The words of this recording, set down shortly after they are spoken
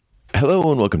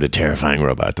Hello and welcome to Terrifying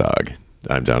Robot Dog.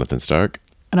 I'm Jonathan Stark.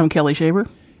 And I'm Kelly Shaver.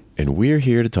 And we're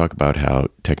here to talk about how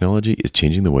technology is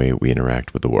changing the way we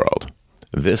interact with the world.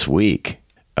 This week,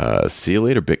 see you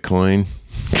later, Bitcoin.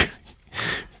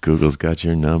 Google's got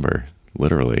your number,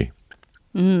 literally.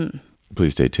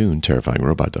 Please stay tuned. Terrifying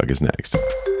Robot Dog is next.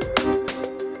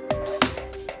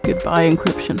 Goodbye,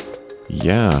 encryption.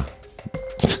 Yeah.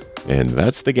 And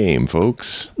that's the game,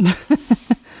 folks.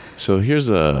 So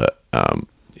here's a...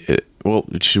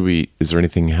 is there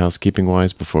anything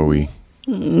housekeeping-wise before we...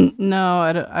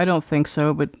 No, I don't think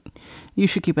so, but you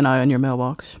should keep an eye on your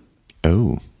mailbox.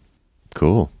 Oh,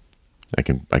 cool. I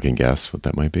can guess what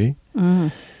that might be.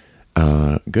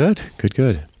 Good.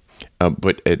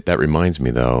 But that reminds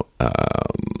me, though,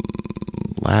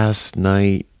 last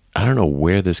night, I don't know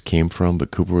where this came from, but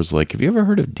Cooper was like, have you ever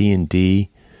heard of D&D?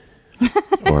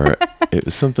 Or it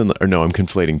was something, or no, I'm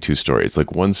conflating two stories.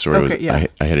 Like one story was,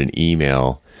 I had an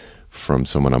email from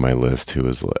someone on my list who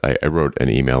was, I wrote an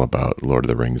email about Lord of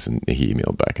the Rings, and he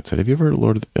emailed back and said, have you ever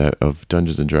heard of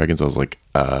Dungeons and Dragons? I was like,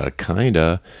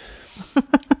 kinda.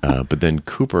 But then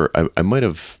Cooper, I might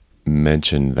have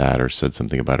mentioned that or said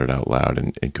something about it out loud,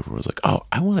 and Cooper was like, oh,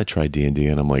 I want to try D&D,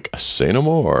 and I'm like, say no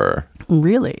more.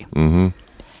 Really? Mm-hmm.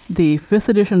 The 5th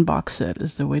edition box set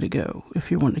is the way to go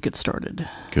if you want to get started.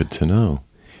 Good to know.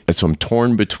 And so I'm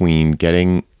torn between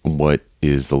getting what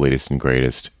is the latest and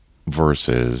greatest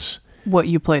versus... what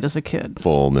you played as a kid.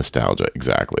 Full nostalgia,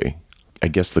 exactly. I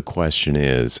guess the question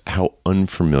is, how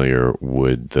unfamiliar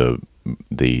would the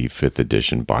 5th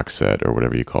edition box set, or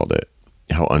whatever you called it,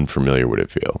 how unfamiliar would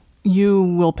it feel? You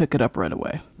will pick it up right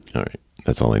away. All right.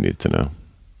 That's all I need to know.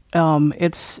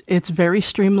 It's very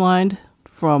streamlined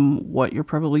from what you're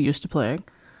probably used to playing.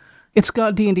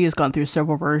 D&D has gone through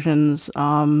several versions.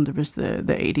 There was the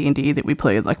AD&D that we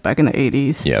played like back in the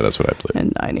 80s. Yeah, that's what I played.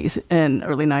 And 90s and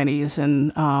early 90s.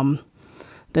 And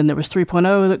then there was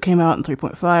 3.0 that came out and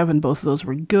 3.5, and both of those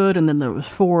were good. And then there was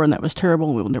 4, and that was terrible,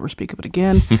 and we will never speak of it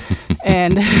again.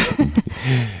 And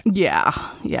yeah.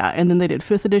 And then they did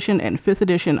 5th edition, and 5th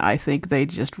edition, I think they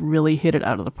just really hit it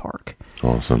out of the park.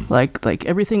 Awesome. Like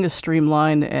everything is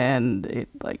streamlined, and it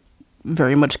like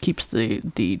very much keeps the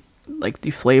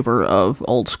flavor of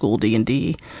old school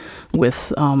D&D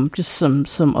with just some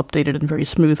updated and very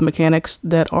smooth mechanics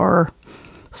that are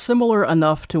similar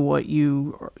enough to what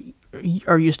you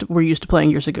were used to playing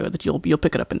years ago that you'll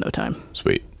pick it up in no time.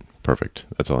 Sweet. Perfect.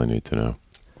 That's all I need to know.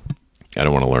 I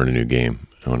don't want to learn a new game.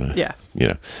 I want to... Yeah.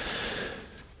 Yeah.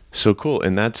 So cool.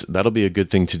 And that'll be a good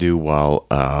thing to do while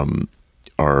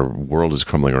our world is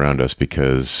crumbling around us,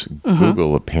 because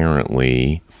Google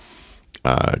apparently...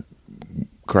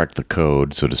 cracked the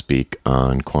code, so to speak,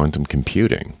 on quantum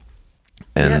computing.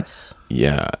 And yes.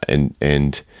 Yeah,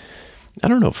 and I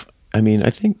don't know if, I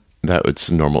think that it's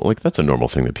normal, like that's a normal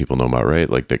thing that people know about, right?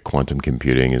 Like that quantum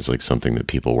computing is like something that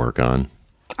people work on.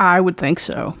 I would think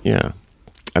so. Yeah.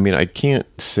 I can't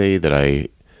say that I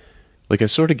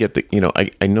sort of get the,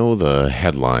 I know the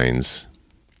headlines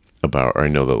about, or I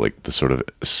know that like the sort of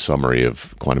summary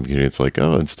of quantum computing, it's like,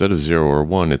 oh, instead of 0 or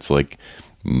 1, it's like,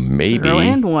 maybe 0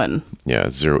 and 1. Yeah,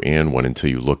 0 and 1 until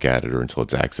you look at it or until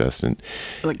it's accessed, and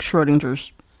like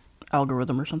Schrodinger's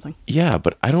algorithm or something. Yeah,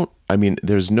 but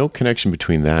there's no connection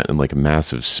between that and like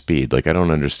massive speed. Like I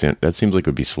don't understand. That seems like it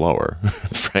would be slower,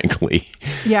 frankly.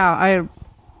 Yeah,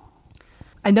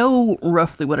 I know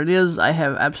roughly what it is. I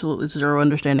have absolutely zero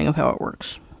understanding of how it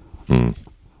works.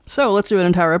 So let's do an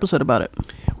entire episode about it.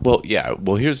 Well, yeah.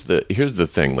 Well, here's the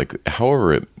thing. Like,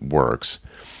 however it works.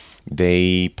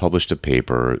 They published a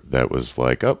paper that was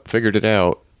like, oh, figured it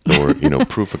out, or,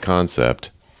 proof of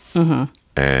concept. Mm-hmm.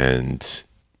 And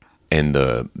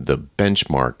the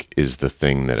benchmark is the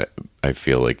thing that I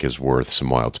feel like is worth some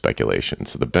wild speculation.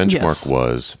 So the benchmark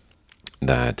was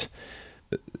that,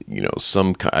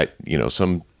 some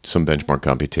benchmark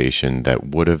computation that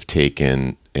would have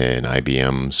taken an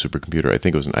IBM supercomputer. I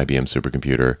think it was an IBM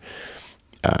supercomputer,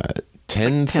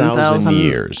 10,000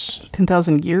 years.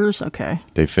 10,000 years? Okay.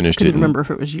 They finished I couldn't remember if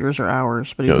it was years or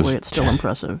hours, but either way, it's still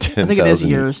impressive. I think it is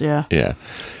years, yeah. Yeah.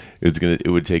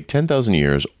 It would take 10,000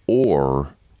 years, or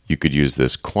you could use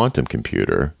this quantum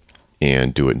computer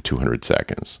and do it in 200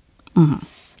 seconds. Mm-hmm.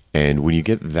 And when you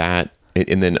get that,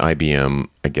 and then IBM,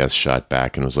 I guess, shot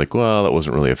back and was like, well, that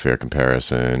wasn't really a fair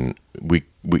comparison. We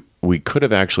could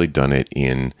have actually done it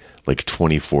in like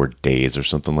 24 days or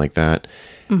something like that.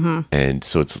 Mm-hmm. And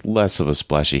so it's less of a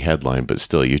splashy headline, but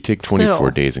still, you take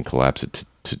 24 days and collapse it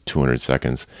to 200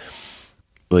 seconds.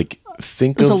 Like,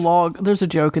 there's a log. There's a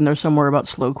joke in there somewhere about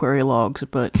slow query logs,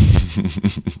 but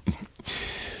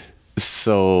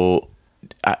so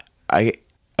I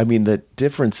I mean, the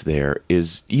difference there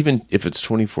is, even if it's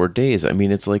 24 days, I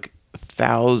mean, it's like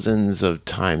thousands of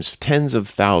times, tens of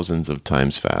thousands of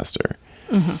times faster.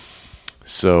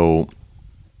 So,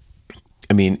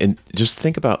 I mean, and just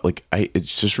think about, like, it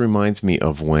just reminds me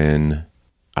of when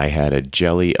I had a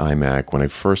Jelly iMac when I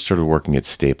first started working at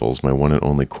Staples, my one and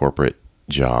only corporate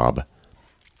job.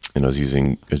 And I was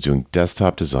doing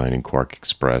desktop design in Quark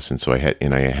Express, and so I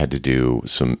had to do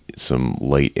some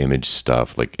light image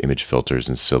stuff, like image filters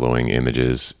and siloing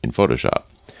images in Photoshop.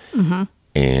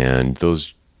 And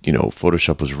those,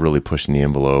 Photoshop was really pushing the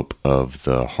envelope of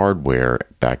the hardware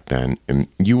back then, and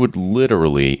you would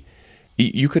literally,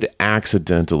 you could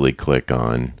accidentally click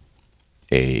on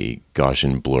a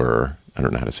Gaussian blur. I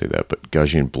don't know how to say that, but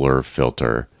Gaussian blur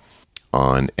filter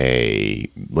on a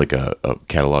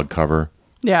catalog cover.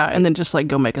 Yeah, and then just like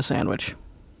go make a sandwich.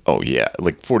 Oh yeah,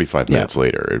 like 45 minutes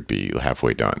later, it'd be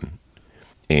halfway done.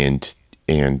 And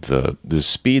the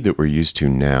speed that we're used to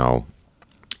now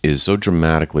is so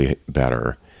dramatically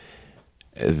better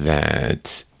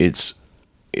that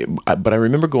but I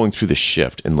remember going through the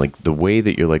shift and like the way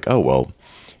that you're like, oh well,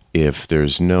 if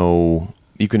there's no,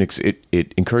 you can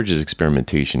it encourages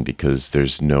experimentation because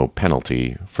there's no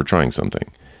penalty for trying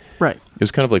something. Right. It was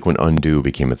kind of like when undo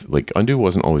became undo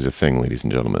wasn't always a thing, ladies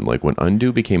and gentlemen. Like when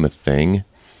undo became a thing,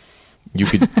 you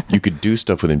could do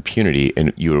stuff with impunity, and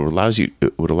it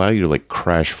would allow you to like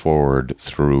crash forward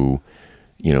through,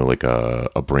 like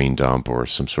a brain dump or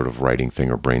some sort of writing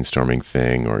thing or brainstorming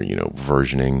thing or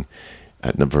versioning.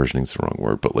 No, versioning's the wrong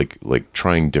word, but like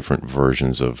trying different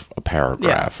versions of a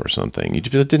paragraph or something. It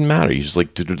didn't matter. You just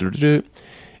like do.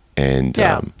 And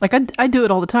like I do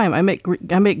it all the time. I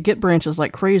make Git branches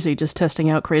like crazy, just testing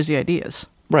out crazy ideas.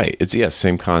 Right. It's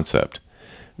same concept.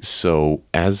 So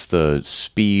as the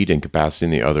speed and capacity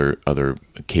and the other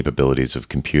capabilities of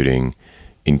computing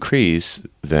increase,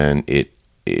 then it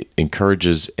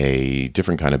encourages a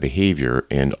different kind of behavior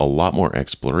and a lot more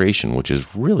exploration, which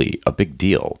is really a big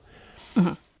deal.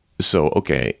 So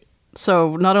okay.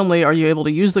 So not only are you able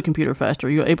to use the computer faster,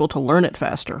 you're able to learn it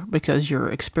faster because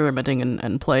you're experimenting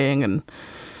and playing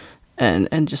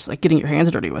and just like getting your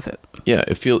hands dirty with it. Yeah,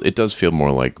 it does feel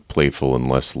more like playful and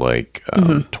less like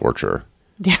torture.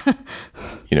 Yeah.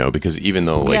 Because even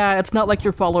though it's not like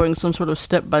you're following some sort of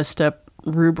step-by-step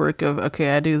rubric of,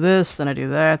 okay, I do this, then I do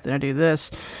that, then I do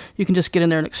this. You can just get in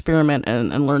there and experiment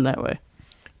and learn that way.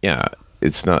 Yeah,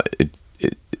 it's not...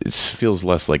 It feels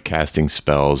less like casting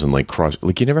spells and like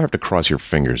you never have to cross your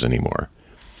fingers anymore,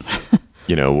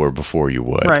 where before you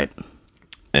would. Right.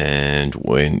 And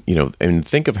when, and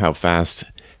think of how fast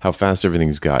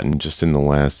everything's gotten just in the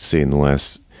last,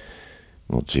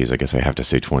 well, geez, I guess I have to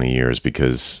say 20 years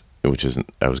because, I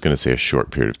was going to say a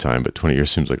short period of time, but 20 years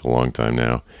seems like a long time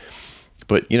now.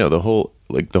 But, the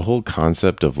whole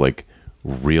concept of like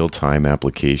real-time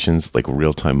applications, like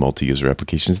real-time multi-user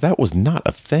applications, that was not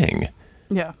a thing.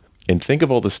 Yeah. And think of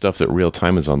all the stuff that real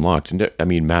time has unlocked. And I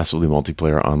mean, massively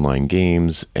multiplayer online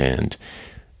games and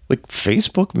like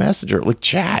Facebook Messenger, like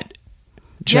chat.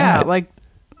 Yeah, like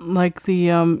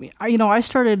the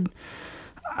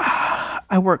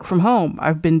I work from home.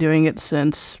 I've been doing it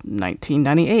since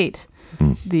 1998.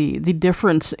 The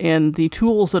difference in the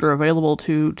tools that are available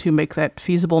to make that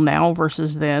feasible now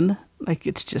versus then, like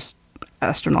it's just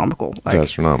astronomical. It's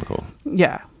astronomical.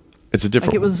 Yeah. It's a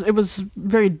different. Like it was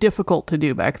very difficult to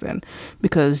do back then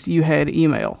because you had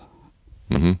email.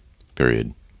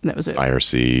 Period. And that was it.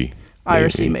 IRC.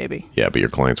 Maybe. Yeah, but your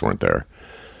clients weren't there.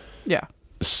 Yeah.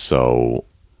 So,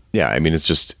 yeah, I mean, it's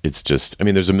just. I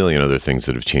mean, there's a million other things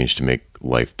that have changed to make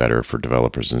life better for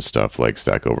developers and stuff like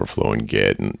Stack Overflow and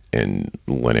Git and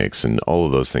Linux and all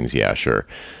of those things. Yeah, sure.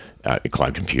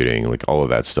 Cloud computing, like all of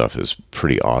that stuff is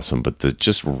pretty awesome. But the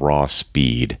just raw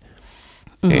speed.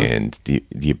 And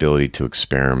the ability to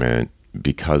experiment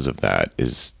because of that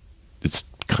it's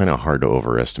kind of hard to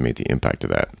overestimate the impact of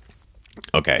that.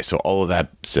 Okay, so all of that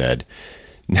said,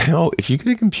 now if you get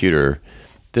a computer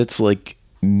that's like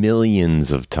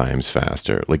millions of times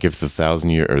faster, like if the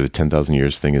 1,000-year or the 10,000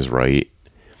 years thing is right,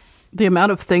 the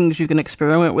amount of things you can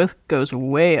experiment with goes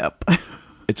way up.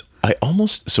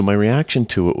 So my reaction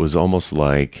to it was almost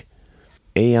like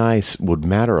AI would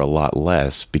matter a lot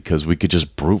less because we could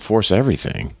just brute force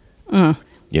everything.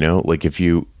 Like if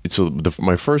you, so the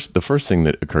first thing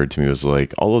that occurred to me was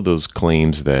like all of those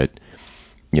claims that,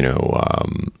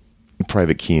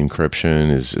 private key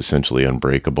encryption is essentially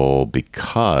unbreakable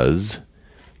because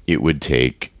it would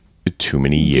take too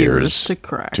many years to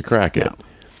crack it. Yeah.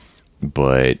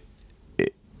 But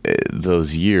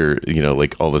those years,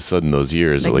 like all of a sudden those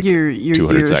years like are like your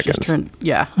 200 seconds.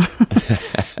 Yeah.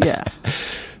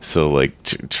 So like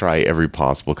try every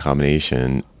possible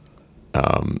combination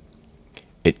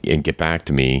and get back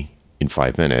to me in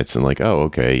 5 minutes and like, oh,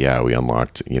 okay, yeah, we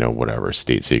unlocked, whatever,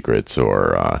 state secrets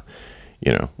or,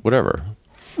 whatever.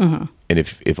 Mm-hmm. And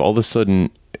if all of a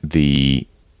sudden the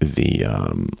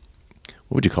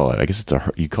what would you call it? I guess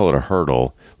you call it a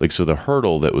hurdle. Like, so the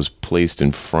hurdle that was placed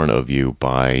in front of you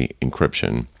by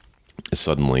encryption is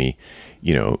suddenly,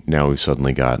 now we've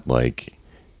suddenly got like,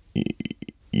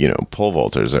 pole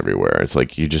vaulters everywhere. It's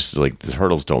like, you just like, the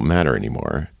hurdles don't matter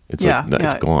anymore. It's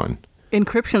it's gone.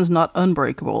 Encryption's not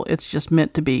unbreakable. It's just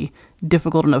meant to be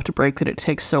difficult enough to break that it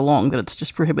takes so long that it's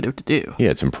just prohibitive to do.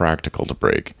 Yeah, it's impractical to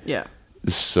break. Yeah.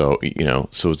 So,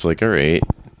 so it's like, all right,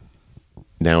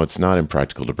 now it's not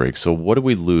impractical to break. So what do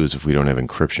we lose if we don't have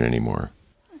encryption anymore?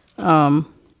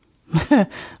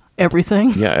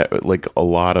 Everything. Yeah, like a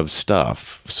lot of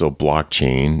stuff. So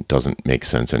blockchain doesn't make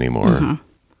sense anymore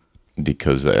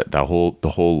because the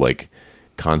whole like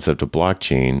concept of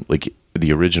blockchain, like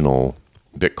the original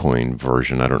Bitcoin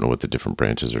version, I don't know what the different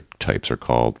branches or types are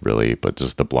called really, but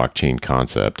just the blockchain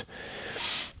concept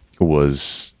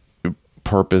was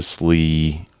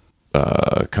purposely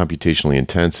computationally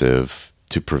intensive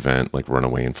to prevent like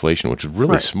runaway inflation, which is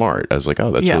really smart. I was like,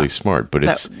 oh, that's really smart, but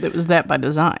it was that by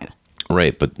design.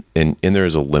 Right, but and there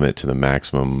is a limit to the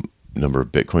maximum number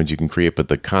of Bitcoins you can create, but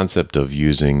the concept of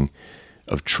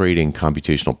trading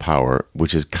computational power,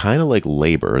 which is kind of like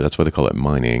labor, that's why they call it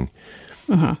mining.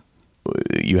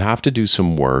 You have to do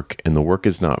some work, and the work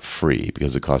is not free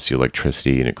because it costs you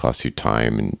electricity and it costs you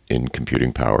time and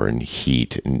computing power and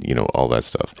heat and all that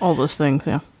stuff. All those things,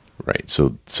 yeah. Right.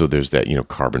 So there's that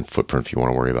carbon footprint if you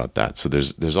want to worry about that. So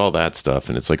there's all that stuff,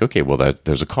 and it's like, okay, well,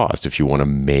 there's a cost. If you want to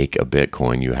make a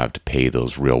Bitcoin, you have to pay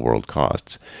those real world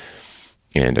costs.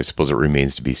 And I suppose it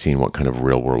remains to be seen what kind of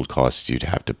real world costs you'd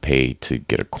have to pay to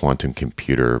get a quantum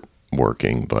computer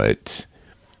working, but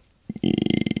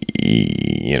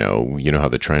you know how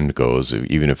the trend goes.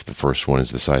 Even if the first one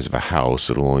is the size of a house,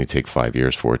 it'll only take 5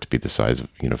 years for it to be the size of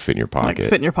fit in your pocket. Like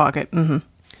fit in your pocket. Mm-hmm.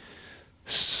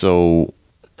 So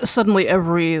suddenly,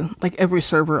 every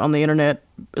server on the internet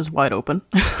is wide open.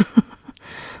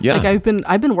 Yeah, like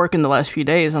I've been working the last few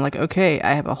days. I'm like, okay,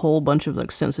 I have a whole bunch of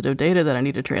like sensitive data that I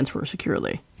need to transfer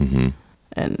securely. Mm-hmm.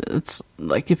 And it's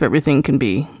like, if everything can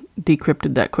be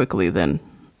decrypted that quickly, then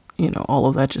all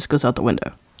of that just goes out the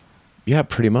window. Yeah,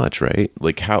 pretty much, right?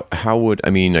 Like how would,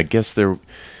 I mean, I guess I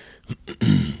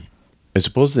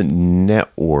suppose the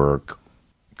network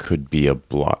could be a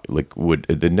block, like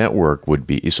the network would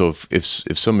be, so if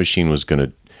some machine was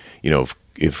going to,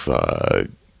 if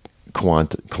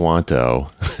Quanto,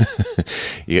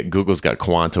 Google's got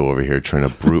Quanto over here trying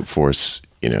to brute force,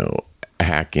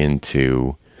 hack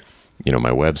into,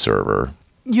 my web server.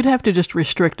 You'd have to just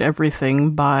restrict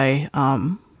everything by,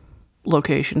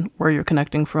 location, where you're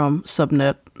connecting from,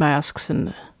 subnet masks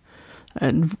and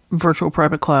virtual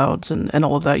private clouds and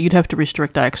all of that. You'd have to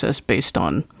restrict access based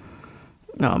on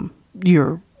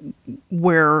your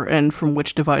where and from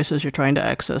which devices you're trying to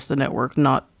access the network,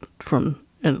 not from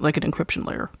like an encryption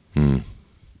layer.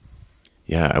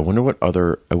 Yeah, I wonder what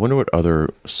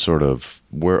other sort of,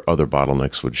 where other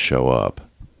bottlenecks would show up.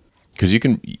 Because you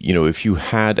can, if you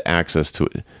had access to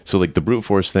it, so like the brute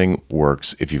force thing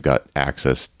works if you've got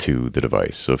access to the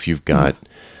device. So if you've got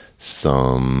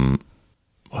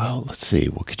well, let's see,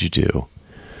 what could you do?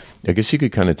 I guess you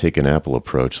could kind of take an Apple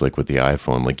approach, like with the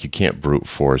iPhone. Like, you can't brute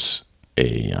force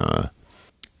a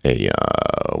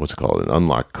what's it called, an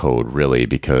unlock code, really,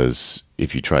 because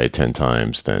if you try it 10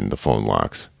 times, then the phone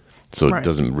locks. So It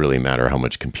doesn't really matter how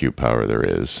much compute power there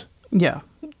is. Yeah.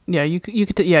 Yeah, you could.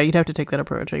 You'd have to take that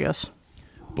approach, I guess.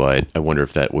 But I wonder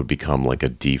if that would become like a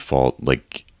default,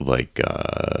 like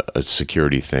a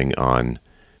security thing on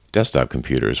desktop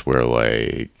computers, where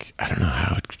like, I don't know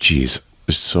how. Geez,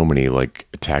 there's so many like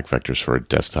attack vectors for a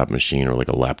desktop machine or like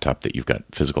a laptop that you've got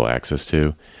physical access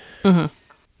to. Mm-hmm.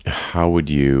 How would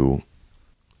you,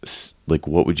 like,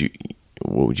 what would you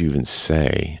even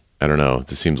say? I don't know. It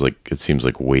seems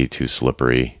like way too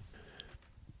slippery.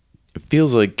 It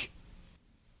feels like,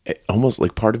 almost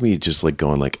like part of me is just like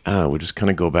going like, we'll just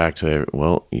kind of go back to,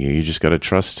 well, you just got to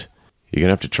trust. You're going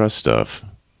to have to trust stuff.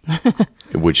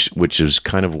 which is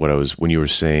kind of what I was, when you were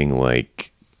saying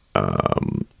like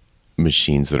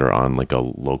machines that are on like a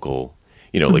local,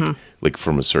 like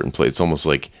from a certain place. It's almost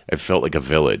like I felt like a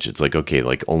village. It's like, okay,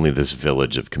 like only this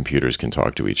village of computers can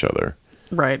talk to each other.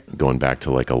 Right. Going back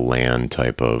to like a LAN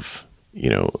type of,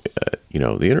 the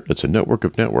internet's a network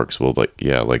of networks. Well, like,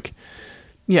 yeah, like,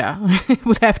 yeah, it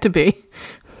would have to be.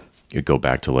 You go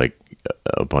back to like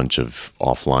a bunch of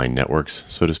offline networks,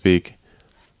 so to speak,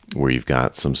 where you've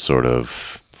got some sort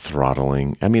of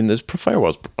throttling. I mean,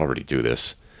 firewalls already do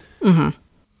this. Mm-hmm.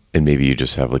 and maybe you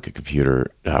just have like a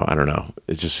computer. Oh, I don't know.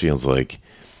 It just feels like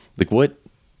what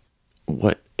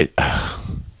it,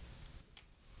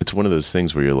 it's one of those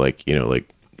things where you're like, like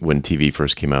when TV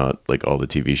first came out, like all the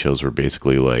TV shows were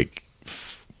basically like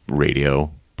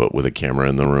radio, but with a camera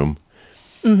in the room,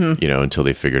 until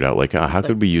they figured out like, how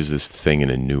could we use this thing in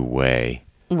a new way?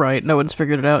 Right. No one's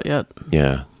figured it out yet.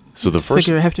 Yeah. So the first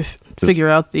have to figure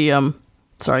out the,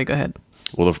 sorry, go ahead.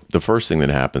 Well, the first thing that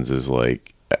happens is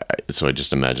like, so I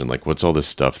just imagine like, what's all this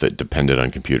stuff that depended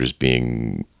on computers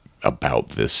being about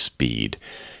this speed?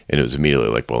 And it was immediately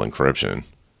like, well, encryption.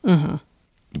 Mm-hmm.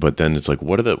 But then it's like,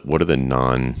 what are the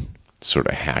non sort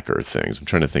of hacker things? I'm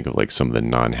trying to think of like some of the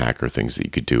non-hacker things that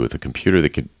you could do with a computer that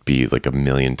could be like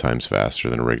 1,000,000 times faster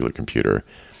than a regular computer.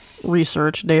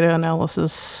 Research, data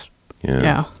analysis.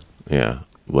 Yeah.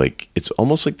 Like it's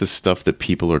almost like the stuff that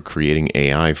people are creating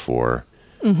AI for,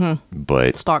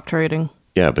 but stock trading.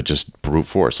 Yeah, but just brute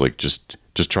force. Like just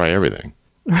try everything.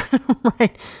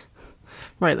 Right.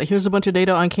 Like here's a bunch of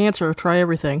data on cancer. Try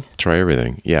everything.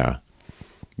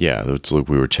 Yeah, that's like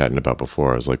we were chatting about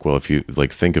before. I was like, well, if you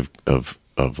like think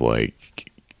of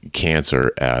like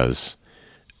cancer as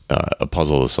a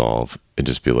puzzle to solve, and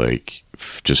just be like,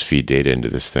 just feed data into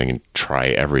this thing and try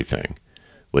everything.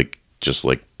 Like just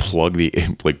like plug the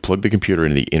computer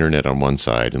into the internet on one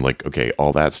side, and like, okay,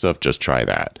 all that stuff, just try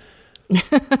that.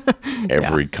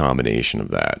 Every combination of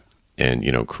that,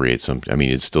 and create some. I mean,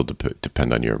 it still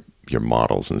depend on your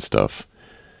models and stuff,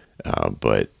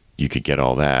 but you could get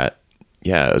all that.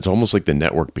 Yeah, it's almost like the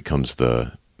network becomes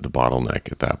the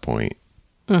bottleneck at that point.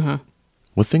 Mm-hmm.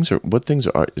 What things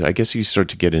are? I guess you start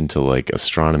to get into like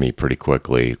astronomy pretty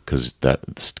quickly, because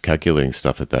that's calculating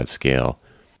stuff at that scale.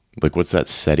 Like, what's that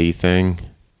SETI thing?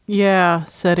 Yeah,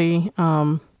 SETI.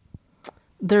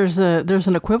 There's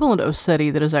an equivalent of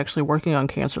SETI that is actually working on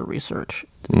cancer research.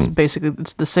 It's basically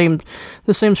the same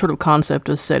sort of concept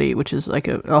as SETI, which is like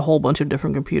a whole bunch of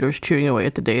different computers chewing away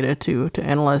at the data to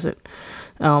analyze it.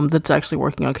 That's actually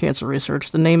working on cancer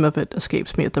research. The name of it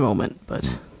escapes me at the moment,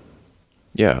 but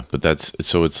yeah, but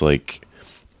so it's like,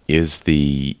 is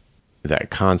that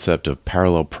concept of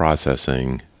parallel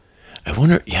processing? I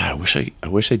wonder. Yeah, I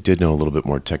wish I did know a little bit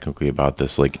more technically about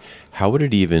this. Like, how would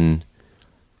it even?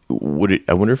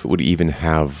 I wonder if it would even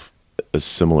have a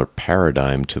similar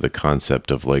paradigm to the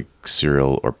concept of like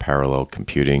serial or parallel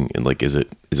computing, and like, is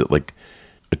it like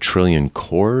a trillion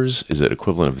cores? Is it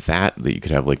equivalent of that you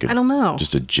could have like I don't know,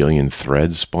 just a jillion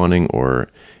threads spawning, or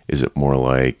is it more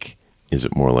like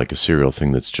a serial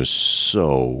thing that's just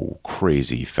so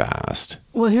crazy fast?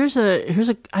 Well, here's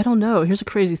a I don't know. Here's a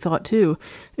crazy thought too.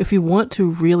 If you want to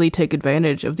really take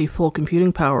advantage of the full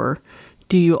computing power,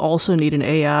 do you also need an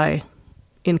AI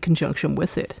in conjunction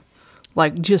with it?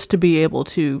 Like, just to be able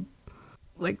to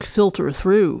like filter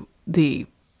through the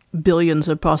billions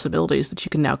of possibilities that you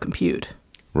can now compute.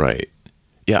 Right.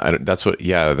 Yeah, I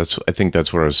think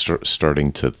that's where I was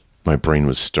starting to, my brain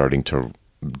was starting to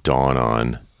dawn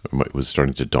on, it was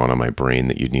starting to dawn on my brain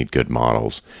that you need good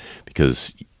models,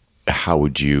 because how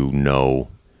would you know,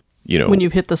 when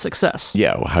you've hit the success?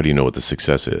 Yeah. Well, how do you know what the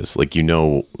success is? Like,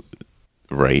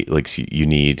 right? Like you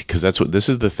need, because this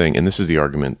is the thing, and this is the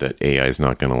argument that AI is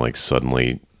not going to like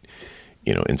suddenly,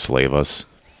 enslave us,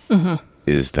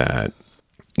 is that,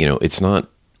 it's not,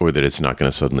 or that it's not going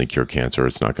to suddenly cure cancer.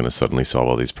 It's not going to suddenly solve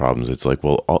all these problems. It's like,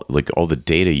 well, all the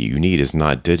data you need is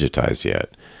not digitized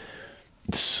yet.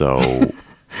 So,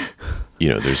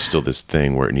 there's still this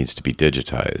thing where it needs to be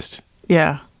digitized.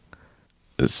 Yeah.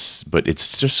 But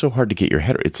it's just so hard to get your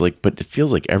head. It's like, but it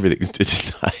feels like everything's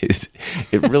digitized.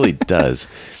 It really does.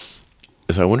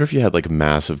 So I wonder if you had like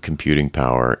massive computing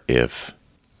power, if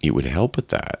it would help with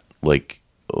that. Like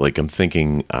I'm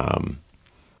thinking,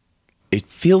 it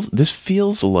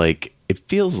feels like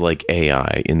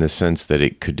AI in the sense that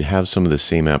it could have some of the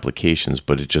same applications,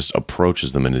 but it just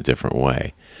approaches them in a different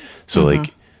way. So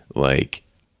like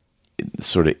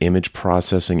sort of image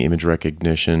processing, image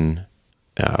recognition,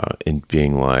 and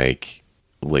being like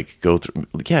go through.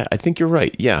 Yeah, I think you're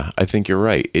right.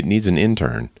 It needs an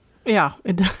intern. Yeah,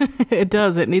 it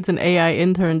does. It needs an AI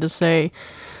intern to say,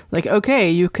 like, okay,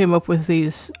 you came up with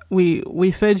these.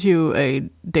 We fed you a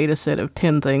data set of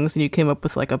 10 things, and you came up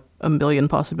with like a million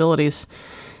possibilities.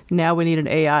 Now we need an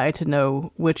AI to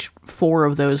know which 4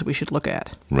 of those we should look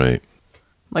at. Right.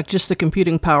 Like, just the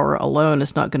computing power alone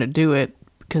is not going to do it,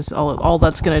 because all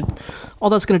that's going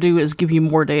to do is give you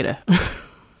more data.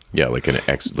 Yeah, like a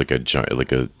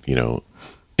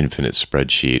infinite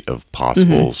spreadsheet of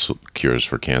possible cures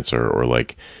for cancer, or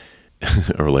like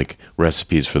or like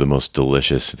recipes for the most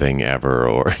delicious thing ever,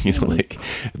 or like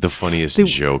the funniest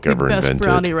joke ever best invented.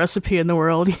 brownie recipe in the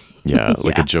world. Yeah,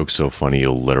 like a joke so funny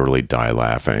you'll literally die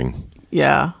laughing.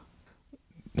 Yeah.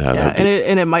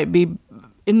 And it might be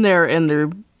in their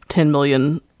 10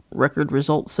 million record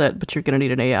result set, but you're going to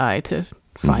need an AI to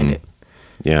find it.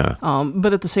 Yeah.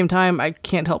 But at the same time, I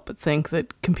can't help but think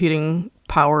that computing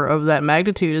power of that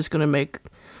magnitude is going to make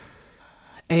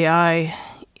AI,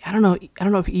 I don't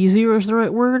know if easier is the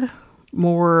right word,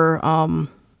 more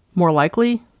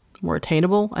likely, more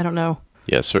attainable. I don't know.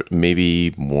 Yeah,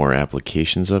 maybe more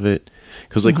applications of it.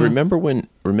 Because remember when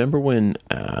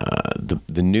the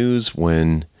news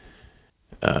when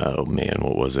oh man,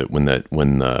 what was it?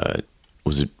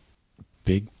 Was it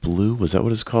Big Blue? Was that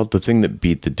what it's called? The thing that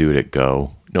beat the dude at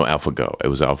Go? No, AlphaGo. It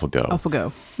was AlphaGo.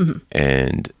 AlphaGo.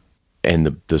 Mm-hmm.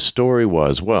 And the story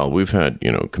was, well, we've had,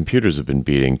 computers have been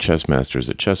beating chess masters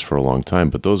at chess for a long time,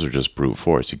 but those are just brute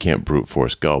force. You can't brute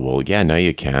force Go. Well, yeah, now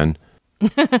you can.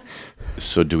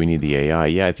 So do we need the AI?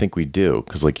 Yeah, I think we do.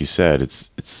 Because like you said,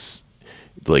 it's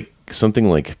like something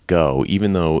like Go,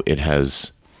 even though it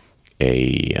has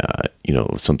a,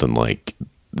 something like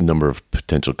number of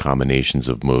potential combinations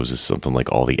of moves is something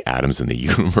like all the atoms in the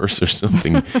universe or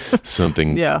something,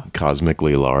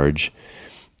 cosmically large.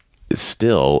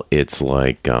 Still, it's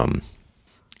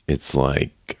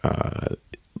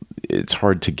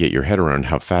hard to get your head around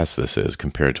how fast this is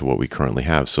compared to what we currently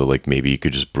have. So like maybe you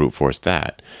could just brute force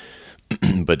that.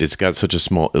 But it's got such a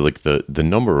small, like the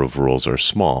number of rules are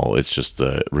small. It's just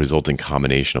the resulting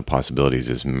combination of possibilities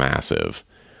is massive.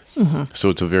 Mm-hmm. So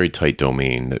it's a very tight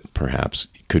domain that perhaps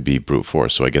could be brute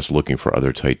force. So I guess looking for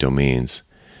other tight domains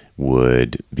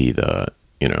would be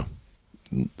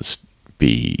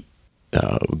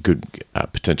good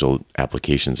potential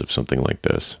applications of something like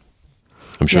this.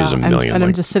 I'm sure there's a million. And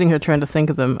I'm just sitting here trying to think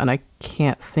of them, and I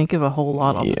can't think of a whole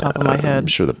lot off the top of my head. I'm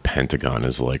sure the Pentagon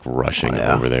is like rushing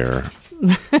over there.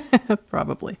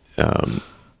 Probably. Okay.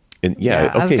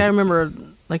 I remember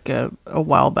like a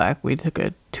while back, we took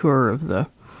a tour of the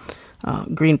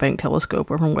Green Bank Telescope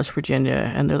over in West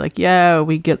Virginia, and they're like, yeah,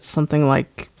 we get something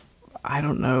like, I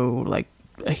don't know, like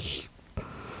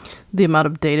the amount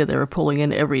of data they were pulling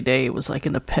in every day was like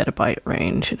in the petabyte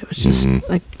range, and it was just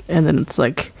like, and then it's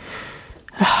like,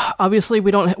 obviously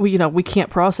we can't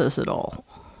process it all.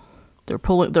 They're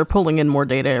pulling in more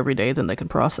data every day than they can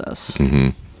process.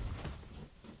 Mm-hmm.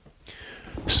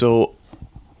 So,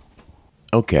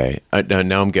 okay,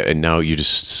 now you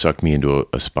just sucked me into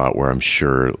a spot where I'm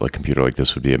sure a computer like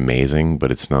this would be amazing,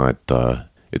 but it's not.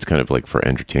 It's kind of like for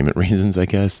entertainment reasons, I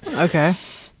guess. Okay.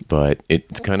 But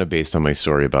it's kind of based on my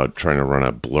story about trying to run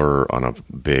a blur on a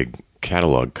big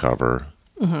catalog cover.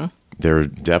 Mm-hmm. There are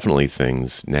definitely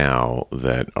things now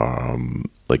that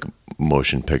like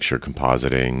motion picture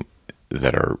compositing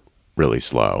that are really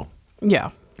slow.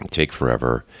 Yeah. Take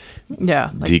forever. Yeah.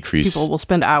 Like decrease. People will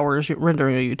spend hours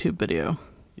rendering a YouTube video.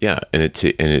 Yeah, and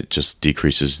it just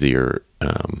decreases your.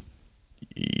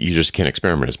 You just can't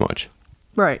experiment as much.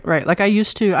 Right. Like I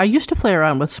used to play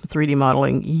around with some 3D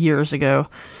modeling years ago,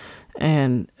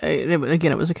 and it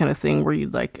was the kind of thing where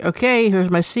you'd like, okay, here's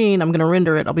my scene, I'm going to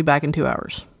render it, I'll be back in 2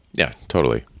 hours. Yeah,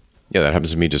 totally. Yeah, that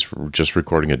happens to me just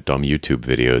recording a dumb YouTube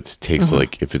video. It takes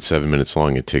like, if it's 7 minutes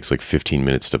long, it takes like 15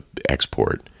 minutes to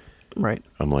export. Right.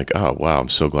 I'm like, oh wow, I'm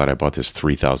so glad I bought this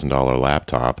 $3,000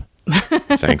 laptop.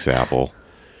 Thanks, Apple.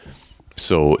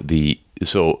 So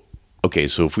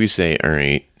if we say, all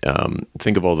right,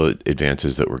 think of all the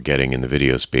advances that we're getting in the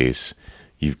video space.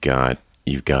 You've got,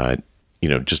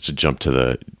 just to jump to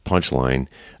the punchline,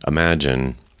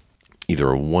 imagine either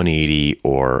a 180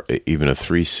 or even a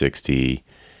 360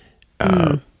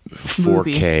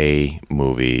 4K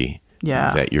movie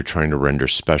that you're trying to render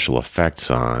special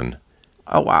effects on.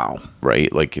 Oh, wow.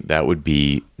 Right? Like that would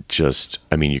be just,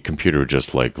 your computer would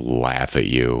just like laugh at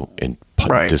you and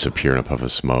disappear in a puff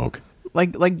of smoke.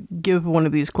 Like give one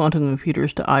of these quantum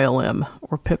computers to ILM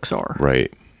or Pixar.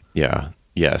 Right. Yeah.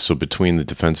 Yeah. So between the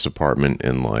Defense Department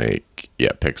and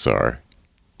Pixar,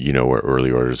 where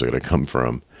early orders are going to come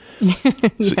from.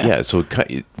 So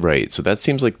right. So that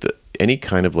seems like any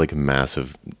kind of like a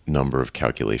massive number of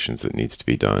calculations that needs to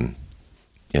be done.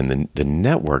 And the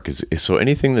network is so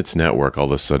anything that's network, all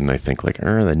of a sudden I think like,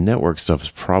 the network stuff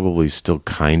is probably still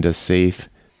kind of safe.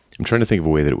 I'm trying to think of a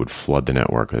way that it would flood the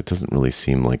network. It doesn't really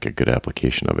seem like a good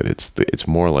application of it. It's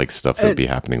more like stuff that would be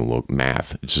happening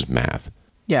math. It's just math.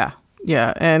 Yeah,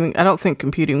 and I don't think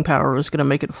computing power is going to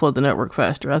make it flood the network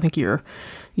faster. I think your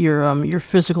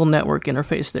physical network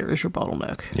interface there is your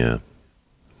bottleneck. Yeah,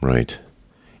 right.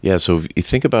 Yeah, so if you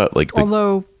think about like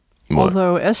although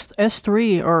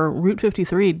S3 or Route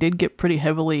 53 did get pretty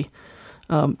heavily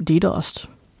DDoSed a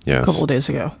Yes. couple of days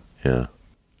ago. Yeah.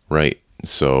 Right.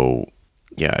 So,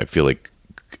 yeah, I feel like,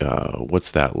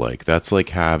 what's that like? That's like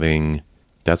having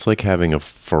a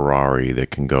Ferrari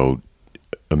that can go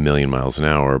a million miles an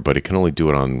hour, but it can only do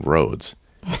it on roads.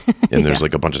 And there's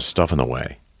like a bunch of stuff in the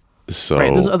way. So,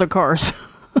 Right, there's other cars.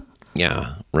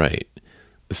 yeah, right.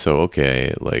 So,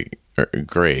 okay, like,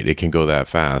 great, it can go that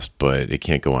fast, but it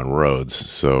can't go on roads.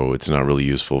 So it's not really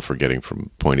useful for getting from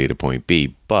point A to point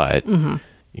B. But,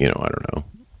 you know, I don't know.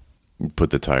 You put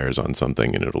the tires on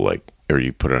something and it'll like, or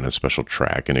you put it on a special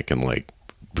track and it can like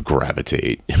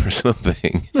gravitate or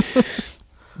something,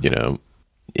 you know?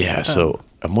 Yeah. So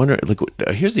I'm wondering, like,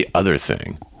 here's the other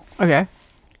thing. Okay.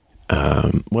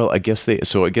 Well, I guess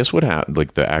what happened,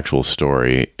 like the actual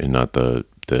story and not the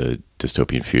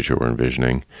dystopian future we're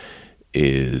envisioning,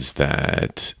 is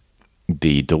that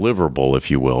the deliverable,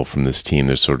 if you will, from this team,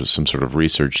 there's sort of some sort of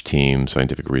research team,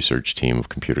 scientific research team of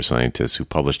computer scientists who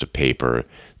published a paper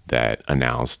that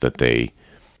announced that they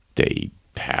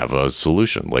have a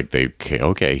solution. Like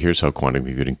okay, here's how quantum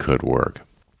computing could work.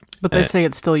 But they say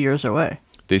it's still years away.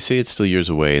 They say it's still years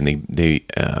away, and they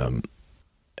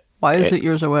Why is it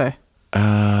years away?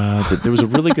 there was a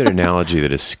really good analogy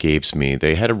that escapes me.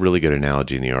 They had a really good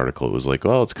analogy in the article. It was like,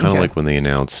 well, it's kind of like when they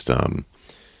announced,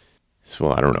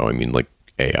 well, I don't know. I mean, like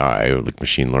AI or like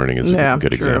machine learning is a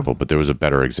good example, but there was a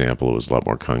better example. It was a lot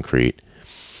more concrete.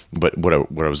 But what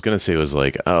I was going to say was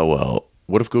like, oh, well,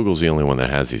 what if Google's the only one that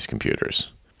has these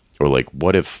computers? Or like,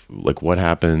 what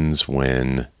happens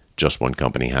when just one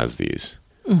company has these?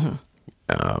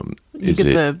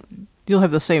 You'll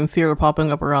have the same fear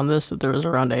popping up around this that there is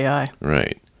around AI.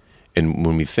 Right. And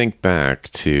when we think back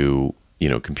to, you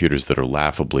know, computers that are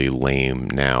laughably lame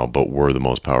now, but were the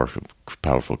most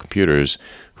powerful computers,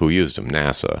 who used them?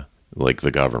 NASA, like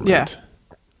the government. Yeah.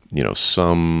 You know,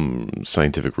 some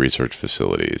scientific research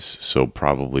facilities. So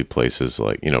probably places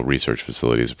like, you know, research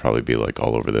facilities would probably be like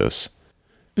all over this.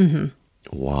 Mm-hmm.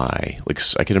 Why? Like,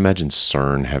 I can imagine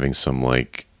CERN having some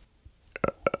like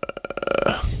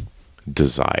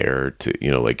desire to,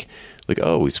 you know, like,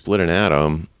 oh, we split an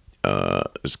atom.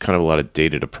 There's kind of a lot of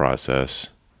data to process.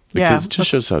 Because it just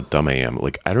shows how dumb I am.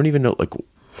 Like, I don't even know. Like,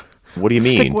 what do you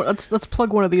mean? Let's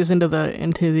plug one of these into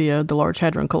the Large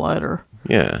Hadron Collider.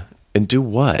 Yeah, and do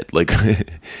what? Like,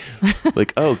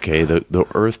 like, okay, the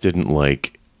Earth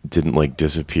didn't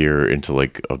disappear into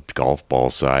like a golf ball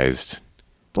sized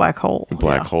black hole.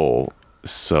 Hole.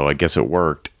 So I guess it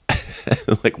worked.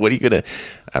 Like, what are you gonna?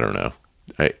 I don't know.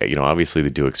 You know, obviously they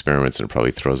do experiments and it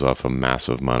probably throws off a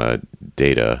massive amount of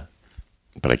data,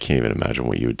 but I can't even imagine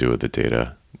what you would do with the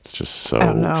data. It's just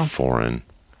so foreign.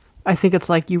 I think it's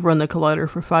like you run the collider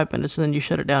for 5 minutes and then you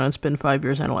shut it down and spend 5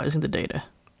 years analyzing the data.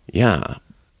 Yeah.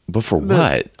 But for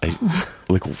what?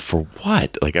 For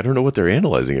what? Like, I don't know what they're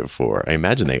analyzing it for. I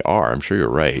imagine they are. I'm sure you're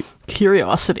right.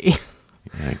 Curiosity.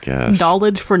 Yeah, I guess.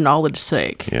 Knowledge for knowledge's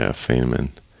sake. Yeah,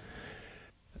 Feynman.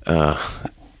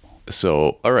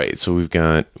 So, all right. So we've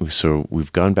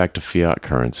gone back to fiat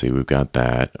currency. We've got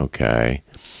that. Okay.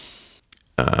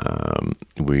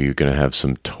 We're going to have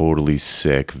some totally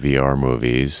sick VR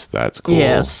movies. That's cool.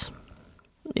 Yes.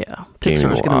 Yeah.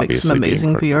 Pixar's going to make some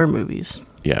amazing VR movies.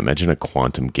 Yeah. Imagine a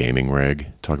quantum gaming rig.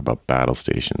 Talk about battle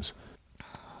stations.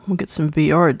 We'll get some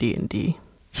VR D&D.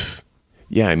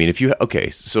 Yeah. I mean,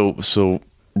 so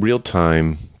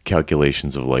real-time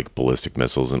calculations of like ballistic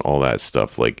missiles and all that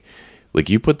stuff, like if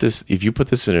you put this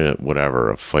in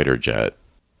a fighter jet,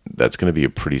 that's going to be a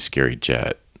pretty scary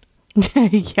jet.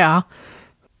 Yeah.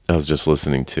 I was just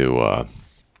listening to,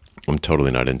 I'm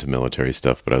totally not into military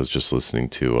stuff, but I was just listening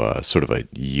to sort of a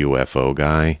UFO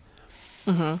guy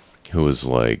who was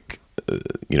like,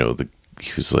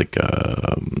 he was like,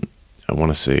 I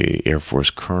want to say Air Force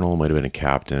colonel, might have been a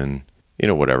captain, you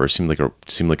know, whatever. Seemed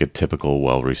like a typical,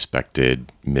 well-respected,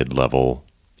 mid-level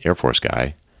Air Force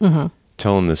guy. Mm-hmm.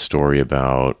 Telling this story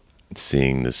about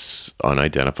seeing this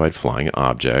unidentified flying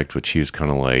object, which he was kind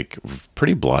of like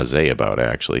pretty blasé about,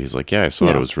 actually. He's like, yeah, I saw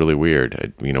it. It was really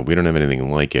weird. We don't have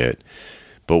anything like it,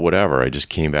 but whatever. I just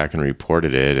came back and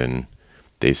reported it, and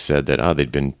they said that,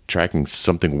 they'd been tracking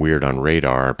something weird on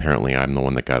radar. Apparently, I'm the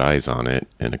one that got eyes on it,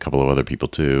 and a couple of other people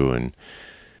too, and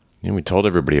we told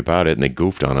everybody about it, and they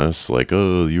goofed on us, like,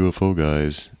 oh, the UFO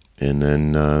guys. And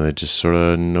then they just sort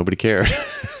of, nobody cared.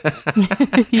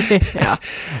 Yeah.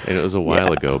 And it was a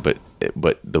while ago, but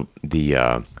the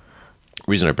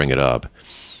reason I bring it up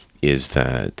is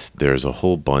that there's a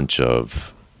whole bunch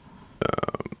of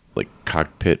like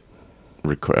cockpit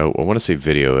I want to say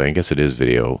video. I guess it is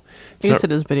video.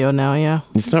 It is video now, yeah.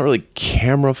 It's not really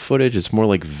camera footage. It's more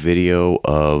like video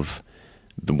of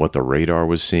what the radar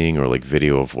was seeing, or like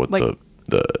video of what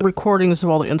recordings of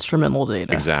all the instrumental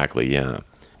data. Exactly, yeah.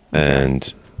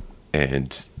 And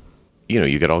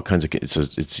you get all kinds of, it's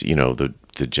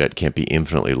the jet can't be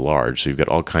infinitely large, so you've got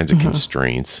all kinds of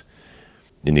constraints.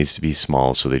 It needs to be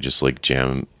small, so they just like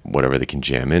jam whatever they can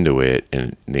jam into it,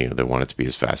 and they want it to be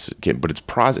as fast as it can. But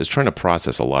it's trying to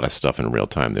process a lot of stuff in real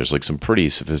time. There's like some pretty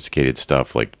sophisticated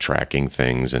stuff like tracking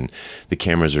things, and the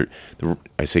cameras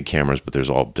I say cameras, but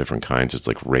there's all different kinds. It's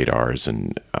like radars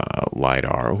and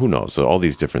LiDAR, who knows? So all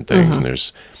these different things, and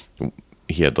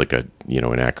he had like an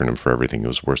acronym for everything. It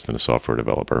was worse than a software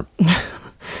developer.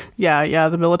 Yeah,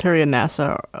 the military and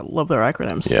NASA love their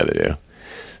acronyms. Yeah, they do.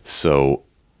 So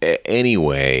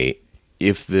anyway,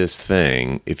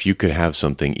 if you could have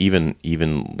something,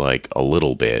 even like a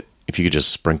little bit, if you could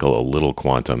just sprinkle a little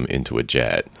quantum into a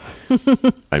jet,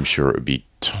 I'm sure it would be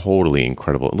totally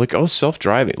incredible. Like,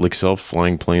 self-driving, like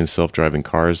self-flying planes, self-driving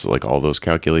cars, like all those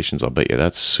calculations, I'll bet you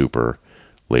that's super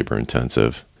labor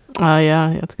intensive.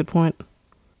 Yeah, that's a good point.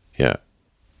 Yeah.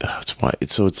 That's why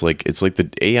it's like the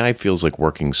AI feels like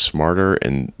working smarter,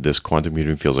 and this quantum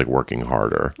computing feels like working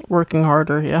harder. Working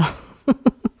harder, yeah.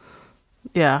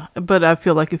 Yeah, but I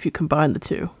feel like if you combine the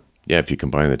two. Yeah, if you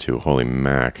combine the two, holy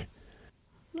mac.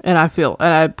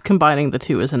 And combining the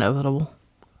two is inevitable.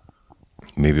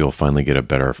 Maybe we'll finally get a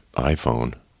better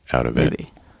iPhone out of it.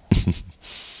 Maybe.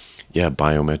 Yeah,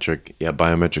 biometric. Yeah,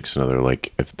 biometric's another,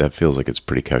 like, if that feels like it's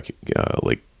pretty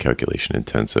calculation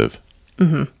intensive.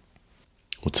 Mm-hmm.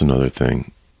 What's another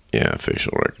thing? Yeah,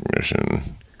 facial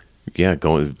recognition. Yeah,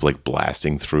 going like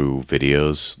blasting through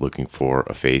videos looking for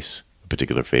a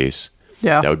particular face.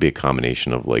 Yeah. That would be a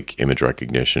combination of like image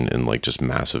recognition and like just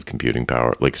massive computing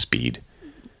power, like speed.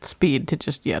 Speed to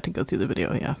just, to go through the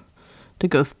video, yeah. To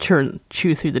go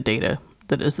chew through the data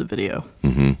that is the video.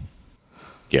 Mm-hmm.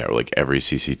 Yeah, or like every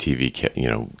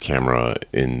CCTV camera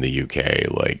in the UK,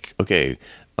 like, okay,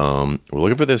 we're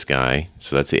looking for this guy,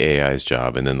 so that's the AI's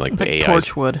job, and then like the AI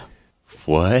Torchwood.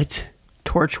 What?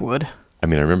 Torchwood. I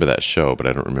mean, I remember that show, but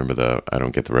I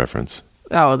don't get the reference.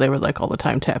 Oh, they were like all the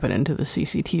time tapping into the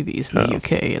CCTVs in the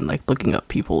UK and like looking up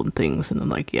people and things, and then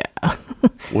like, yeah.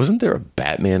 Wasn't there a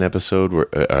Batman episode where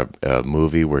a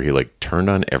movie where he like turned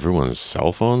on everyone's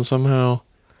cell phone somehow?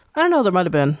 I don't know. There might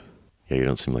have been. Yeah, you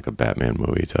don't seem like a Batman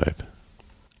movie type.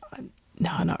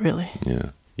 No, not really.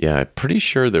 Yeah, I'm pretty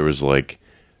sure there was like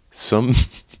some.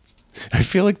 I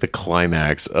feel like the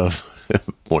climax of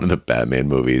one of the Batman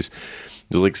movies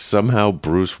is like somehow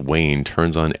Bruce Wayne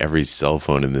turns on every cell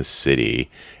phone in this city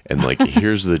and like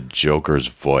hears the Joker's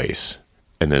voice,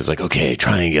 and there's like, okay,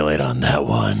 triangulate on that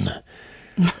one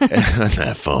and on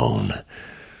that phone.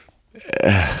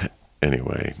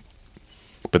 Anyway,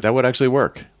 but that would actually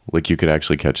work. Like you could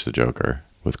actually catch the Joker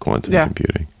with quantum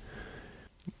computing.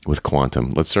 With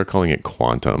quantum, let's start calling it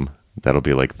quantum. That'll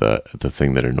be like the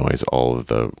thing that annoys all of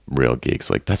the real geeks.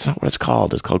 Like, that's not what it's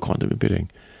called. It's called quantum computing.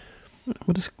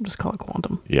 We'll just call it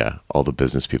quantum. Yeah, all the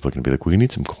business people are gonna be like, we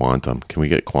need some quantum. Can we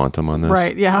get quantum on this?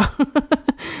 Right? Yeah,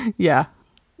 yeah.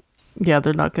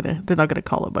 They're not gonna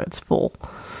call it by its full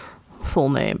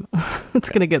name. It's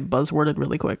gonna get buzzworded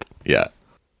really quick. Yeah,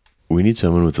 we need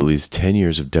someone with at least 10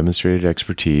 years of demonstrated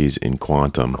expertise in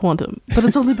quantum. But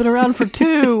it's only been around for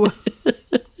 2.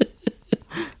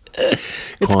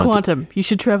 It's quantum. You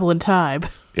should travel in time.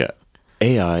 Yeah,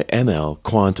 AI, ML,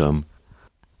 quantum.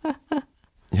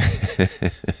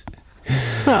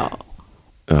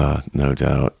 No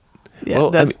doubt. Yeah,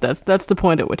 well, that's the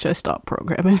point at which I stopped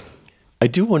programming. I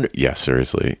do wonder. Yeah,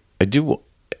 seriously, I do.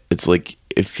 It's like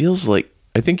it feels like.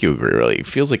 I think you agree. Really, it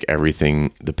feels like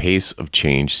everything. The pace of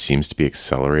change seems to be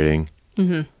accelerating,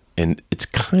 and it's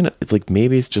like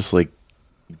maybe it's just like.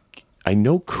 I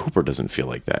know Cooper doesn't feel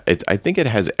like that. I think it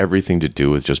has everything to do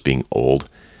with just being old.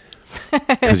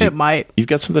 It might. You've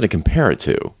got something to compare it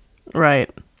to,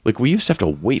 right? Like, we used to have to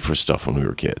wait for stuff when we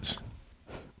were kids.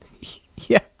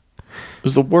 Yeah. It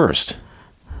was the worst.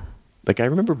 Like, I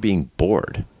remember being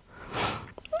bored.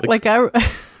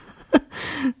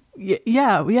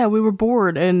 Yeah, we were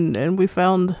bored and we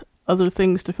found other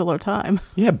things to fill our time.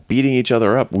 Yeah, beating each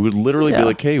other up. We would literally be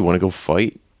like, hey, you want to go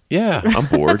fight? Yeah, I'm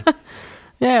bored.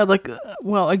 Yeah, like,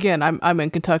 well, again, I'm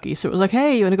in Kentucky, so it was like,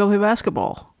 hey, you want to go play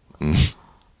basketball?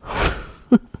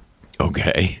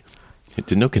 Okay. I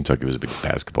didn't know Kentucky was a big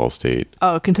basketball state.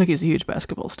 Oh, Kentucky's a huge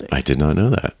basketball state. I did not know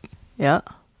that. Yeah.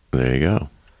 There you go.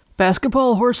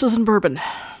 Basketball, horses, and bourbon.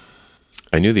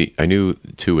 I knew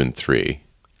 2 and 3.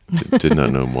 Did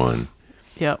not know 1.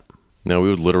 Yep. Now, we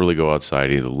would literally go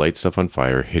outside, either light stuff on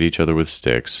fire, hit each other with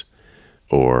sticks,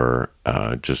 or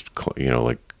just,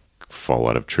 like fall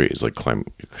out of trees, like climb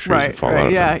trees and fall out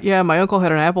of them. Yeah, my uncle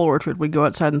had an apple orchard. We'd go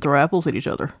outside and throw apples at each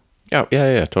other.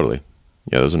 Yeah, totally.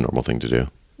 Yeah, that was a normal thing to do.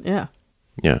 Yeah.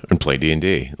 Yeah, and play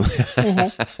D&D.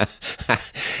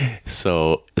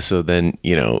 So then,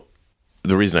 the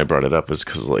reason I brought it up is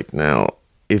because, like, now,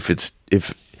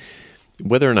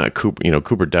 whether or not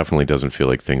Cooper definitely doesn't feel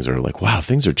like things are like, wow,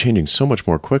 things are changing so much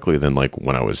more quickly than, like,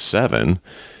 when I was 7.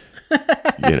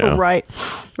 Right.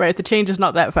 The change is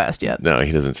not that fast yet. No,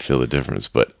 he doesn't feel the difference,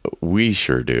 but we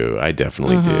sure do. I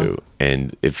definitely do.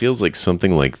 And it feels like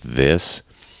something like this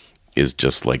is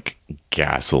just like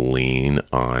gasoline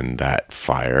on that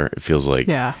fire. It feels like,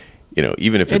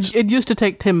 even if it's... It used to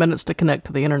take 10 minutes to connect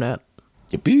to the internet.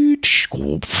 Yep.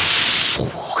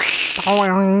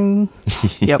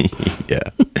 Yeah.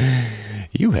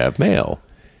 You have mail.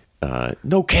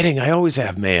 No kidding. I always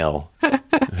have mail.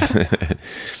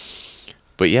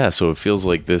 But yeah, so it feels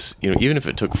like this, even if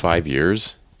it took 5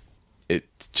 years, it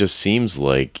just seems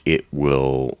like it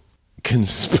will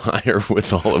conspire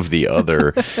with all of the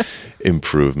other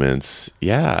improvements.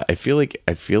 Yeah, I feel like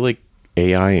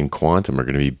AI and quantum are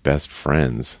going to be best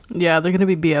friends. Yeah, they're going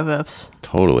to be BFFs.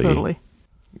 Totally.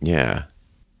 Yeah.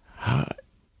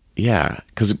 Yeah,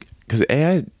 because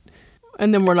AI...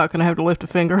 And then we're not going to have to lift a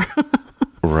finger.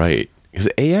 Right. Because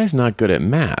AI is not good at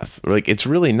math. Like, it's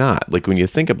really not. Like, when you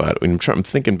think about it, when I'm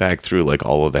thinking back through, like,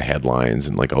 all of the headlines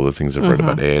and, like, all the things I've read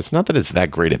about AI, it's not that it's that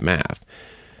great at math.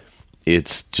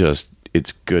 It's just,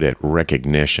 it's good at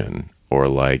recognition or,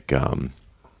 like,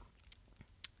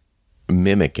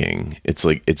 mimicking. It's,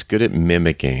 like, it's good at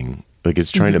mimicking. Like,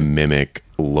 it's trying to mimic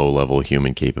low-level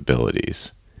human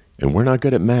capabilities. And we're not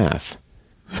good at math.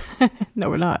 No,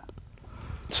 we're not.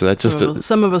 So that's just...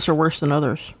 Some of us are worse than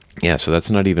others. Yeah, so that's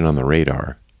not even on the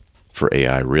radar for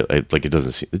AI. Really, like,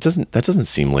 that doesn't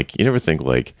seem like, you never think,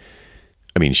 like,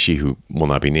 I mean, she who will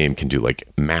not be named can do, like,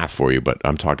 math for you, but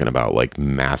I'm talking about, like,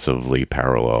 massively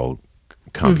parallel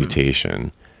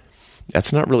computation.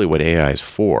 That's not really what AI is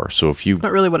for. So if you... It's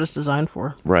not really what it's designed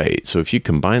for. Right. So if you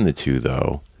combine the two,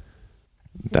 though,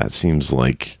 that seems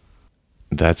like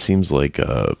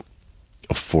a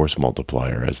force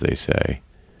multiplier, as they say.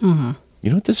 Mm-hmm. You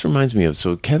know what this reminds me of?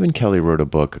 So Kevin Kelly wrote a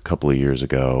book a couple of years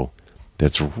ago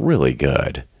that's really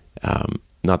good.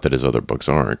 Not that his other books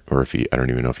aren't, or I don't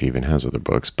even know if he even has other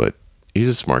books, but he's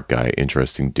a smart guy,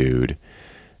 interesting dude.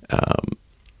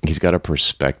 He's got a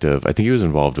perspective. I think he was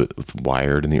involved with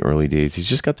Wired in the early days. He's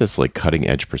just got this, like, cutting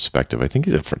edge perspective. I think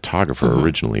he's a photographer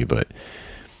originally, but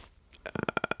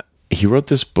he wrote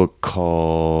this book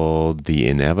called The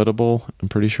Inevitable, I'm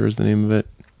pretty sure is the name of it.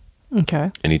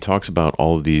 Okay. And he talks about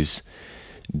all of these...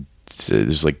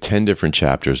 There's like 10 different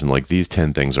chapters, and like these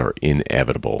 10 things are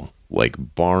inevitable. Like,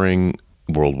 barring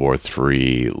World War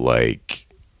III, like,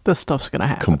 this stuff's gonna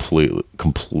happen.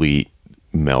 Complete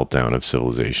meltdown of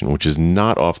civilization, which is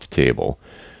not off the table.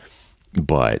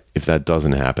 But if that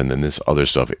doesn't happen, then this other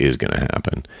stuff is gonna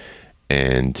happen.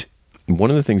 And one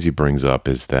of the things he brings up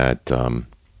is that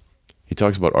he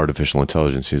talks about artificial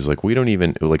intelligence. He's like, we don't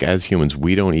even, like, as humans,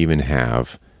 we don't even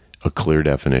have a clear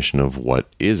definition of what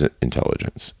is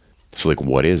intelligence. So, like,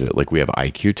 what is it? Like, we have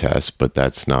IQ tests, but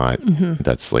that's not,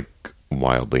 that's, like,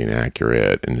 wildly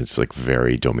inaccurate, and it's, like,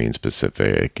 very domain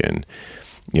specific, and,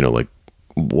 like,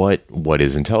 what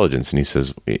is intelligence? And he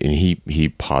says, and he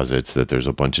posits that there's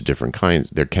a bunch of different kinds,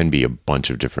 there can be a bunch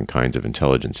of different kinds of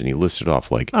intelligence, and he listed off,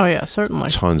 like, oh yeah, certainly,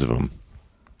 tons of them.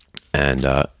 And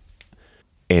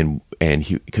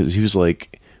he, because he was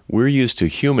like, we're used to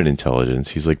human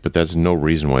intelligence. He's like, but that's no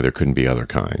reason why there couldn't be other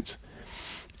kinds.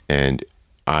 And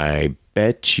I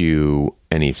bet you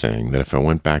anything that if I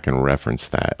went back and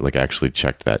referenced that, like, actually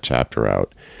checked that chapter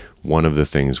out, one of the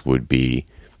things would be,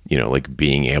 like,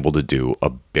 being able to do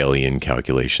 1 billion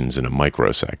calculations in a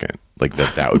microsecond. Like,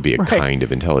 that would be a right. Kind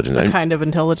of intelligence. Kind of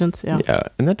intelligence, yeah. Yeah,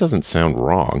 and that doesn't sound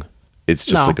wrong. It's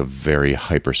just like a very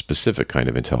hyper-specific kind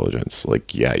of intelligence.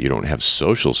 Like, yeah, you don't have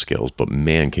social skills, but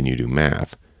man, can you do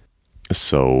math.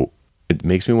 So it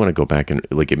makes me want to go back and,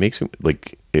 like, it makes me want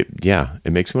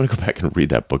to go back and read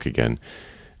that book again.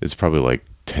 It's probably like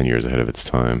 10 years ahead of its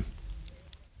time.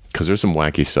 Because there's some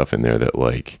wacky stuff in there that,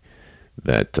 like,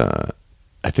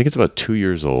 I think it's about 2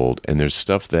 years old, and there's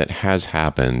stuff that has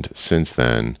happened since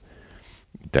then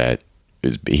that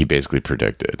he basically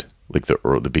predicted. Like,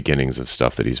 the beginnings of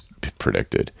stuff that he's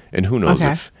predicted. And who knows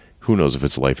if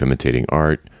it's life imitating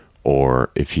art,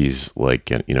 or if he's like,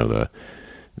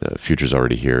 the future's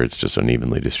already here. It's just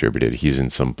unevenly distributed. He's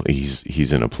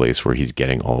in a place where he's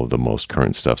getting all of the most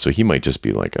current stuff. So he might just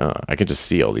be like, I can just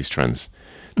see all these trends,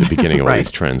 the beginning of all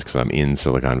these trends, because I'm in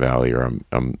Silicon Valley, or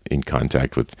I'm in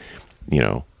contact with,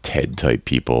 TED type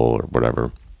people or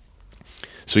whatever.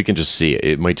 So he can just see it.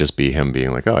 It might just be him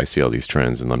being like, I see all these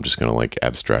trends, and I'm just going to, like,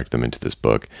 abstract them into this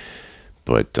book.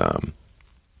 But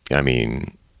I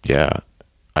mean, yeah,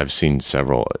 I've seen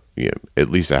several, at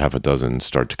least a half a dozen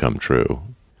start to come true.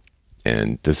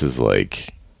 And this is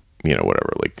like,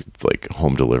 whatever, like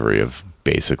home delivery of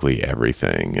basically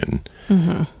everything.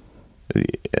 And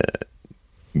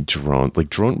drone.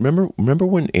 Remember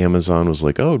when Amazon was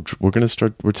like, oh,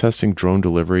 we're testing drone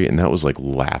delivery. And that was like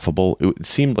laughable. It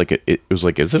seemed like it was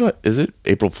like, is it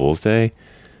April Fool's Day?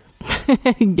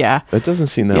 Yeah. That doesn't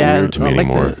seem that weird to me like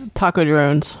anymore. The taco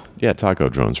drones. Yeah, taco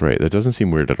drones, right. That doesn't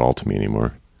seem weird at all to me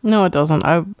anymore. No, it doesn't.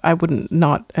 I wouldn't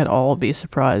not at all be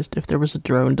surprised if there was a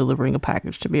drone delivering a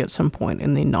package to me at some point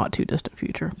in the not too distant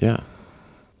future. Yeah.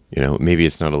 Maybe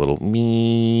it's not a little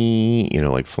me,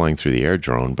 like flying through the air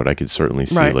drone, but I could certainly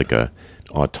see like a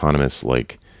autonomous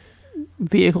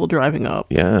vehicle driving up.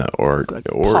 Yeah, or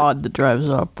pod that drives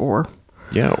up, or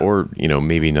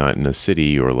maybe not in a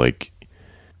city or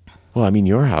well, I mean,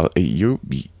 your house,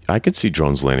 I could see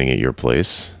drones landing at your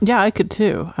place. Yeah, I could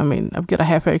too. I mean, I've got a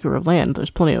half acre of land. There's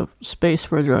plenty of space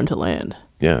for a drone to land.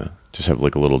 Yeah, just have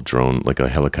like a little drone, like a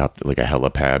helicopter, like a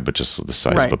helipad, but just the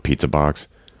size of a pizza box.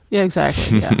 Yeah,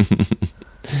 exactly. Yeah.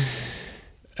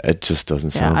 It just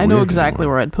doesn't sound. I know weird exactly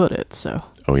anymore. where I'd put it. So.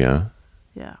 Oh yeah.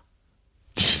 Yeah.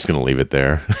 Just gonna leave it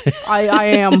there. I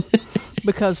am,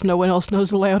 because no one else knows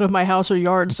the layout of my house or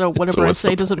yard, so whatever I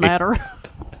say doesn't matter.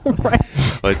 Right.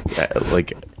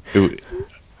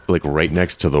 Like right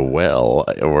next to the well,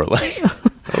 or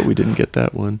oh, we didn't get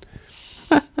that one.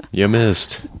 You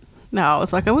missed. No,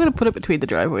 it's like I'm going to put it between the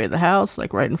driveway and the house,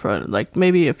 like right in front, like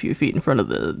maybe a few feet in front of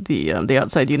the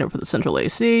outside unit for the central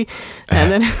AC,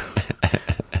 and then.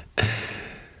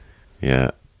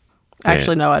 Yeah.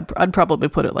 Actually, no, I'd probably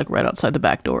put it like right outside the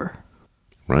back door.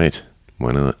 Right.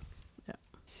 Why not? Yeah.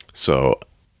 So,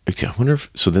 I wonder if,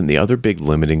 so then the other big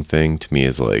limiting thing to me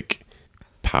is like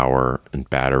power and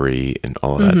battery and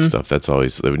all of that stuff. That's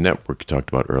always the network you talked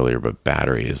about earlier, but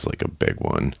battery is like a big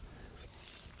one.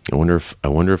 I wonder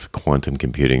if quantum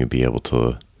computing would be able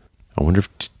to,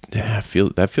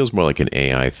 that feels more like an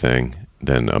AI thing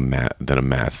than a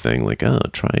math thing. Like, oh,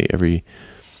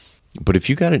 but if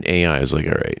you got an AI, it's like,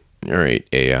 all right,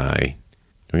 AI, I'm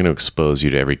going to expose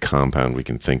you to every compound we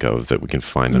can think of that we can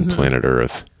find on planet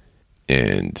Earth,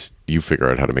 and you figure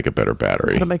out how to make a better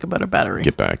battery. How to make a better battery.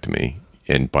 Get back to me.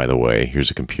 And by the way,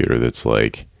 here's a computer that's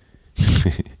like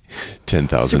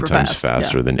 10,000 times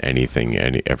faster than anything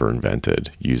ever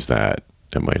invented. Use that.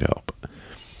 That might help.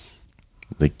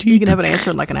 Like, you can have an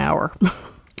answer in like an hour.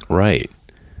 Right.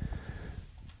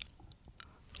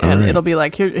 And it'll be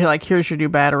like, here's your new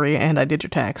battery, and I did your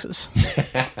taxes.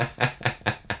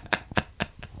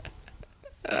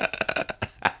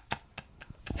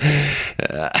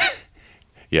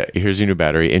 Yeah, here's your new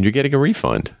battery, and you're getting a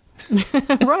refund.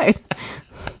 Right.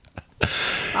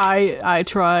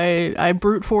 I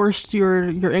brute forced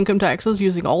your income taxes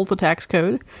using all the tax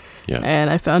code. Yeah. And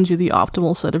I found you the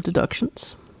optimal set of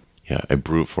deductions. Yeah, I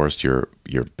brute forced your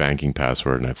banking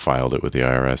password, and I filed it with the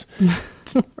IRS.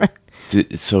 Right. What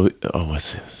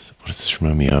does this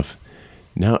remind me of?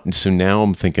 Now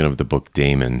I'm thinking of the book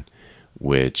Damon,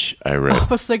 which I read. I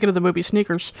was thinking of the movie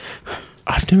Sneakers.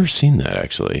 I've never seen that,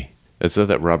 actually. Is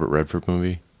that Robert Redford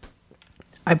movie?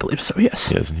 I believe so, yes.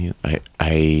 Yeah, isn't he?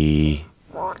 I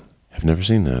have never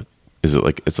seen that. Is it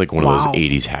like, it's like one of those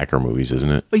 80s hacker movies, isn't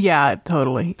it? Yeah,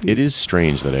 totally. It is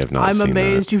strange that I have not seen that. I'm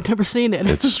amazed you've never seen it.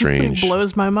 It's strange. It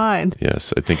blows my mind.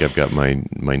 Yes, I think I've got my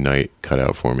night cut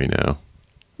out for me now.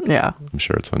 Yeah. I'm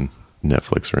sure it's on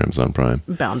Netflix or Amazon Prime.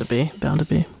 Bound to be.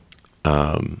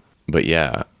 But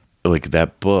yeah, like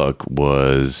that book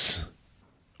was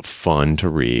fun to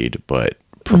read, but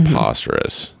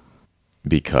preposterous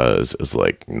because it's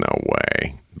like, no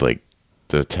way. Like,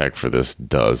 the tech for this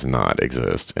does not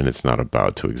exist, and it's not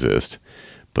about to exist.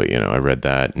 But, I read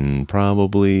that in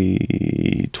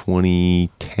probably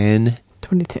 2010.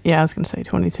 2010. Yeah, I was going to say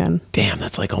 2010. Damn,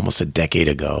 that's like almost a decade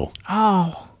ago.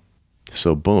 Oh.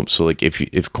 So boom. So like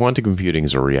if quantum computing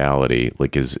is a reality,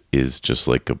 like is just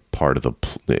like a part of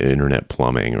the internet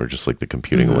plumbing or just like the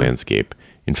computing landscape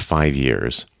in 5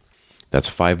 years, that's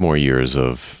 5 more years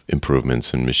of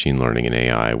improvements in machine learning and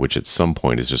AI, which at some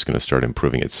point is just going to start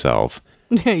improving itself.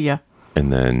 Yeah.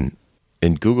 And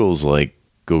Google's going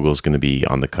to be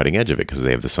on the cutting edge of it because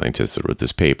they have the scientists that wrote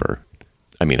this paper.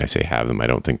 I mean, I say have them. I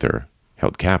don't think they're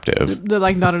held captive. They're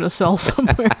like not in a cell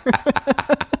somewhere.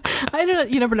 I don't know.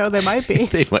 You never know. They might be.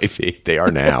 They might be. They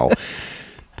are now.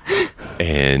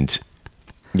 And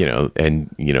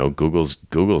Google's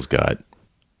got,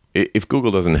 if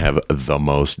Google doesn't have the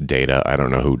most data, I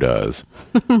don't know who does.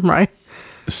 Right.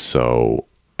 So,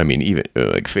 I mean, even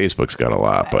like Facebook's got a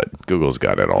lot, but Google's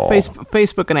got it all.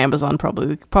 Facebook and Amazon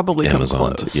probably Amazon,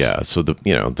 come close. yeah. So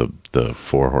the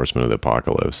four horsemen of the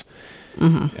apocalypse.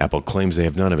 Apple claims they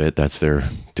have none of it. That's their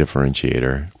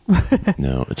differentiator.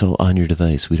 No, it's all on your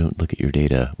device. We don't look at your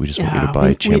data. We just want you to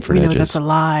buy chamfered we know edges. that's a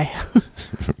lie.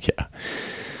 Yeah.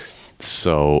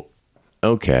 So,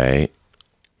 okay.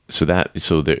 So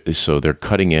they're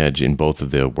cutting edge in both of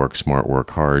the work smart,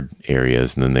 work hard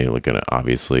areas, and then they're going to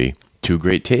obviously two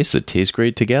great tastes that taste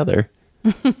great together.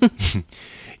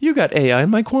 You got AI in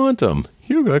my quantum.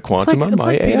 You got quantum on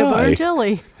my AI. Peanut butter and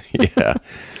jelly. Yeah.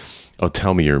 Oh,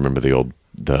 tell me you remember the old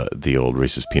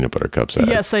Reese's peanut butter cups ad.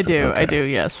 Yes, I do. Okay. I do.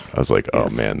 Yes. I was like, oh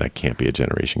Yes. man, that can't be a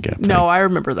generation gap thing. No, I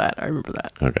remember that.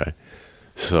 Okay.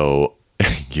 So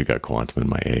you got quantum in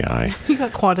my AI. You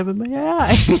got quantum in my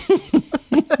AI.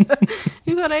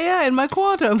 You got AI in my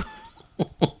quantum.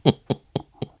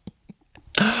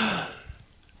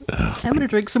 I'm gonna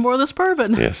drink some more of this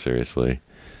bourbon. Yeah, seriously.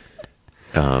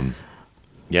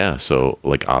 Yeah, so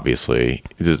like obviously,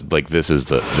 like this is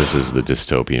the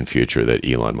dystopian future that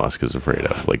Elon Musk is afraid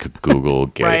of. Like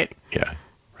Google, Right. Yeah,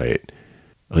 right.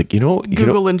 Like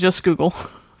Google and just Google.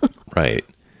 right.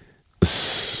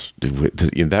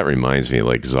 That reminds me,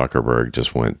 like Zuckerberg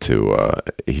just went to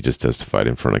he just testified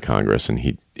in front of Congress,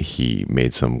 and he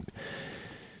made some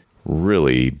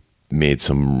really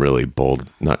bold,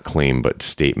 not claim but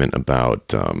statement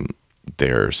about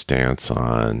their stance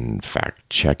on fact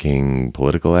checking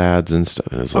political ads and stuff.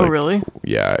 And it was like, really?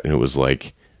 Yeah, and it was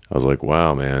like, I was like,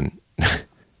 wow, man.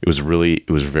 It was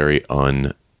very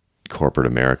un-corporate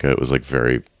America. It was like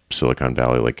very Silicon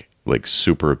Valley, like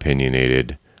super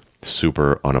opinionated,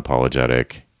 super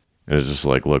unapologetic. And it was just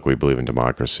like, look, we believe in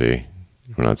democracy.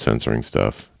 We're not censoring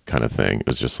stuff, kind of thing. It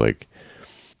was just like,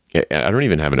 I don't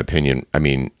even have an opinion. I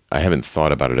mean, I haven't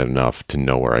thought about it enough to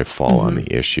know where I fall on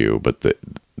the issue, but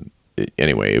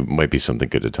anyway, it might be something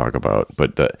good to talk about.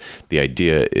 But the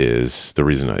idea is, the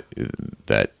reason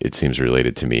that it seems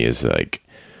related to me is like,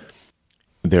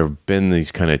 there have been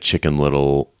these kind of Chicken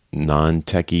Little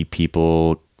non-techie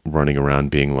people running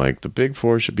around being like, the big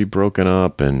four should be broken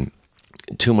up and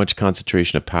too much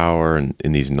concentration of power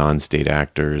in these non-state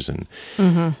actors. And,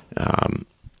 and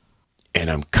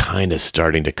I'm kind of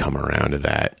starting to come around to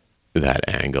that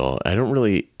angle. I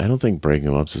don't think breaking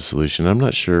them up's a solution. I'm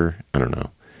not sure. I don't know.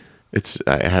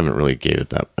 I haven't really given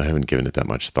it that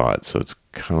much thought. So it's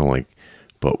kind of like,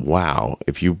 but wow,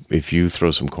 if you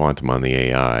throw some quantum on the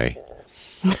AI,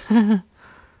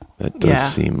 that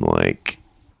does seem like,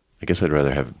 I guess I'd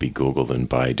rather have it be Google than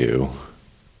Baidu,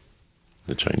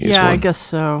 the Chinese one. Yeah, I guess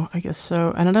so.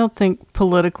 And I don't think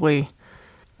politically,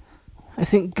 I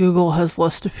think Google has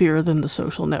less to fear than the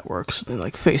social networks,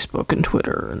 like Facebook and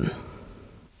Twitter, and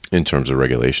in terms of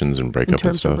regulations and breakup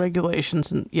and stuff. In terms of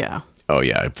regulations, and yeah. Oh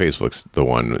yeah, Facebook's the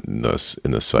one in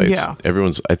the sites. Yeah.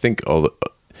 Everyone's. I think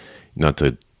not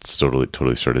to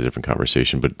totally start a different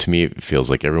conversation, but to me it feels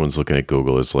like everyone's looking at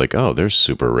Google as like, oh, they're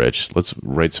super rich. Let's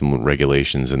write some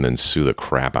regulations and then sue the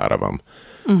crap out of them,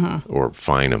 or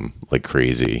fine them like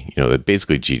crazy. That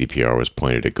basically GDPR was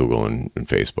pointed at Google and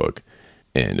Facebook,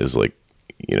 and is like,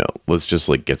 let's just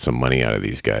like get some money out of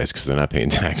these guys because they're not paying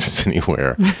taxes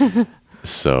anywhere.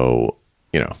 So,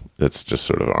 that's just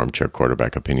sort of armchair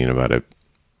quarterback opinion about it.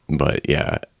 But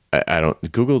yeah, I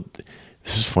don't, Google,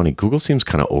 this is funny. Google seems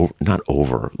kind of not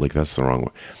over, like that's the wrong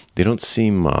word. They don't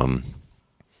seem,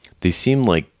 they seem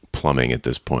like plumbing at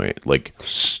this point, like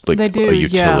they do, a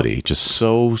utility, just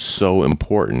so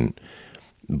important,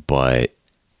 but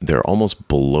they're almost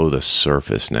below the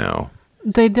surface now.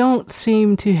 They don't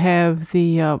seem to have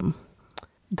the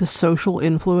social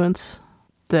influence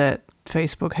that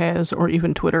Facebook has, or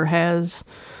even Twitter has.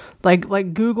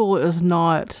 Like Google is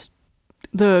not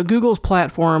Google's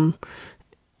platform.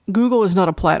 Google is not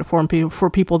a platform for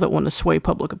people that want to sway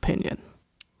public opinion.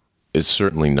 It's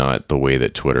certainly not the way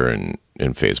that Twitter and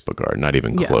Facebook are. Not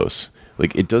even close.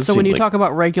 Like it does. So seem when you like, talk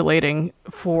about regulating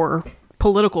for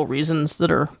political reasons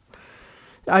that are,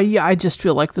 I just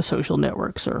feel like the social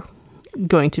networks are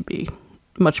going to be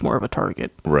much more of a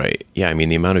target. Right. Yeah. I mean,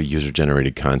 the amount of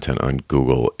user-generated content on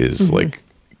Google is like,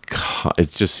 it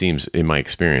just seems, in my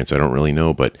experience, I don't really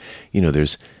know, but,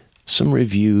 there's some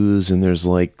reviews and there's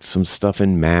like some stuff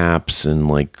in Maps and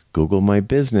like Google My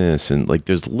Business and like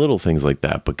there's little things like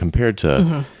that. But compared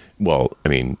to, well, I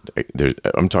mean,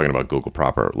 I'm talking about Google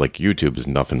proper. Like YouTube is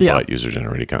nothing but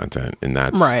user-generated content. And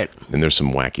that's right. And there's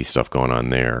some wacky stuff going on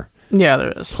there. Yeah,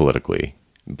 there is. Politically.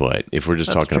 But if we're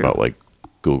just talking about like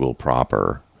Google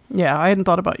proper. Yeah, I hadn't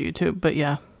thought about YouTube, but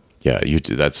yeah. Yeah,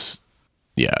 YouTube,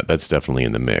 that's definitely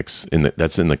in the mix.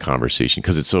 That's in the conversation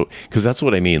because that's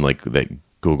what I mean, like that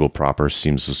Google proper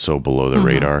seems so below the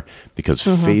radar because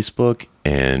Facebook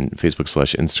and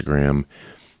Facebook/Instagram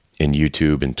and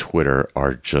YouTube and Twitter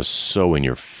are just so in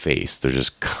your face. They're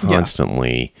just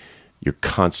constantly, you're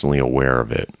constantly aware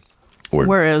of it.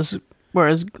 Whereas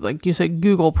like you said,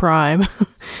 Google Prime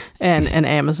and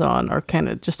Amazon are kind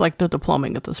of just like the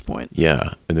plumbing at this point.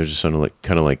 Yeah, and they're just sort of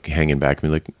kind of hanging back and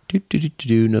be like,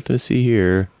 do, nothing to see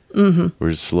here. Mm-hmm.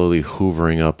 We're just slowly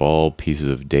hoovering up all pieces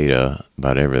of data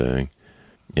about everything,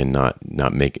 and not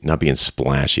being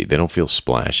splashy. They don't feel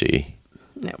splashy.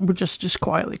 Yeah, we're just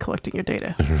quietly collecting your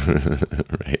data.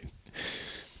 Right.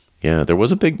 Yeah, there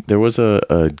was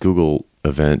a Google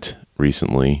event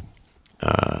recently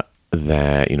that,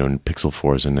 Pixel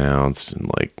 4 is announced, and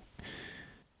what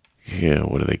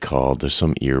are they called? There's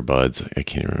some earbuds. I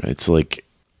can't remember. It's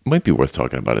might be worth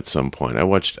talking about at some point. I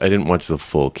didn't watch the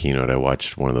full keynote. I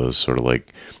watched one of those sort of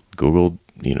Google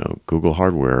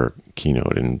hardware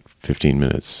keynote in 15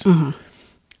 minutes. Mm-hmm.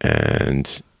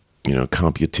 And,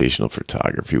 computational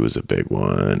photography was a big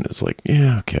one. It's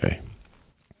okay.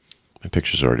 My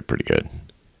pictures are already pretty good.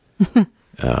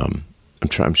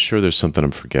 I'm sure there's something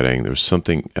I'm forgetting. There was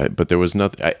something, but there was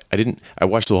nothing. I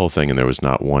watched the whole thing and there was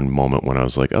not one moment when I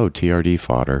was like, oh, TRD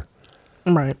fodder.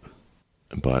 Right.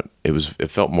 But it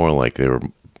felt more like they were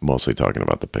mostly talking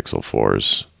about the Pixel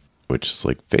 4s, which is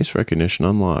face recognition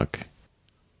unlock.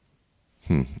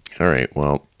 All right.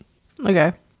 Well.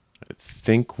 Okay. I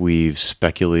think we've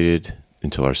speculated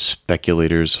until our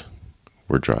speculators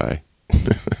were dry.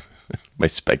 My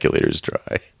speculator's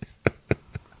dry.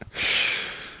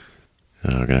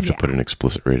 I'm going to have to put an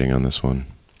explicit rating on this one.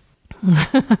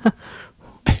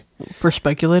 For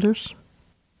speculators?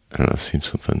 I don't know.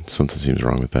 Something seems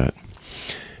wrong with that.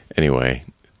 Anyway,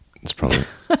 it's probably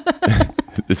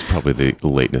the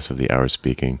lateness of the hour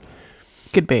speaking.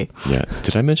 Could be. Yeah.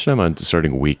 Did I mention I'm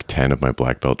starting week 10 of my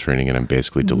black belt training and I'm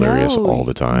basically delirious all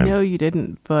the time? No, you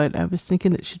didn't. But I was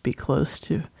thinking it should be close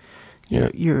to.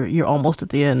 You're almost at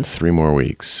the end. 3 more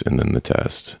weeks and then the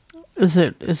test. Is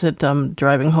it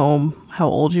driving home how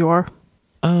old you are?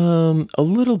 A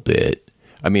little bit.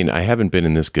 I mean, I haven't been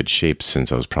in this good shape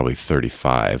since I was probably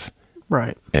 35.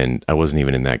 Right. And I wasn't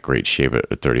even in that great shape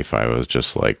at 35. I was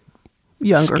just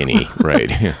younger. Skinny.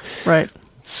 Right. Right.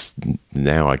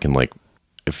 Now I can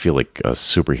I feel like a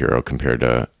superhero compared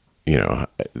to,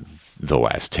 the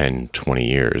last 10, 20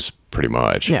 years pretty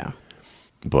much. Yeah.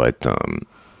 But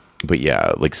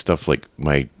yeah, stuff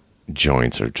my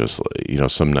joints are just,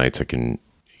 some nights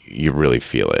you really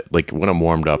feel it. When I'm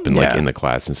warmed up and in the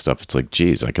class and stuff, it's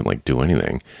geez, I can do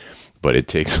anything. But it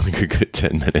takes a good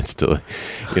 10 minutes to,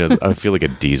 I feel like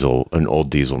an old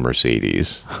diesel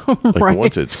Mercedes. Right.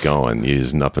 Once it's going,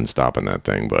 there's nothing stopping that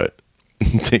thing, but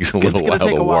it takes a little while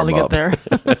to warm up. Get there.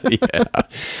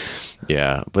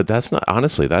 Yeah. But that's not,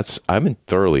 honestly, I'm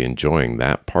thoroughly enjoying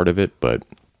that part of it, but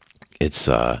it's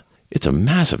a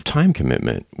massive time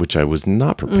commitment, which I was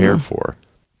not prepared for.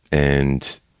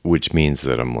 And which means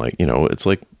that I'm it's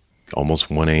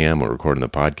almost 1 a.m. we're recording the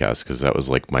podcast because that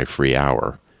was my free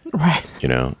hour. Right.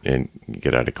 And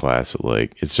get out of class at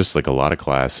it's just a lot of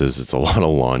classes. It's a lot of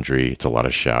laundry. It's a lot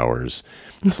of showers.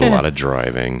 It's a lot of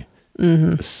driving.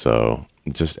 Mm-hmm. So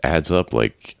it just adds up.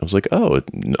 I was oh,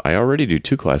 I already do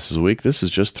 2 classes a week. This is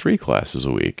just 3 classes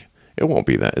a week. It won't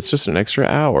be that. It's just an extra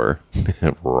hour.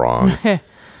 Wrong.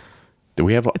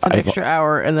 It's an extra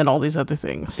hour and then all these other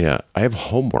things. Yeah. I have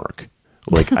homework.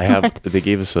 I have, right. They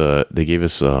gave us a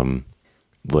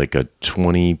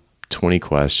 20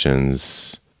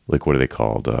 questions. What are they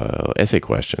called? Essay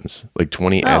questions.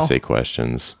 20 essay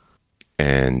questions.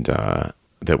 And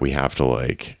that we have to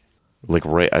write. I'm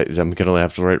going to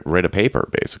have to write a paper,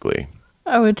 basically.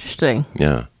 Oh, interesting.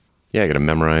 Yeah. Yeah, I got to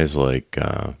memorize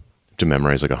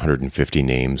 150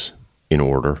 names in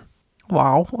order.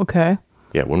 Wow, okay.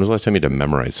 Yeah, when was the last time you had to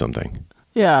memorize something?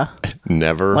 Yeah.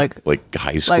 Never?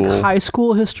 High school? High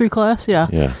school history class, yeah.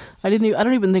 Yeah. I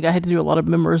don't even think I had to do a lot of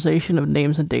memorization of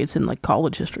names and dates in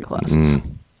college history classes.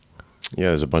 Mm. Yeah,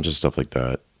 there's a bunch of stuff like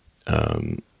that.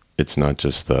 It's not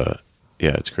just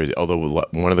it's crazy. Although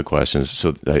one of the questions,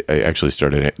 so I actually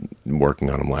started working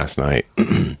on them last night,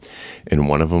 and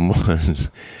one of them was,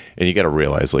 and you got to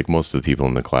realize, most of the people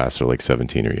in the class are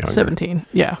 17 or younger. 17,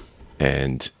 yeah.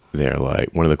 And they're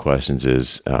one of the questions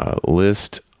is,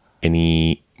 list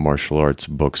any martial arts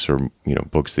books or,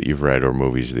 books that you've read or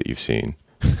movies that you've seen.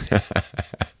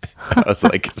 I was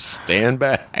stand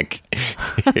back.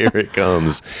 Here it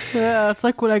comes. Yeah, it's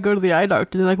when I go to the eye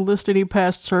doctor, they list any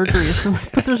past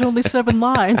surgeries. But there's only 7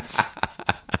 lines.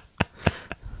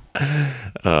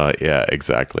 Yeah,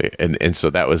 exactly. And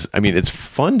so that was, it's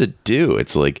fun to do.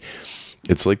 It's the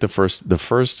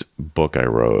first book I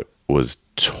wrote was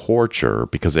torture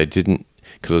because I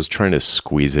was trying to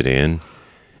squeeze it in.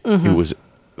 It was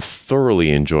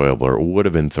thoroughly enjoyable, or it would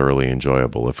have been thoroughly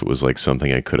enjoyable if it was like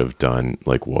something I could have done,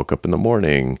 like woke up in the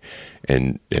morning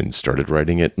and started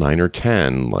writing at 9 or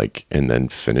 10, like, and then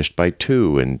finished by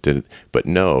 2 and did, but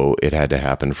no, it had to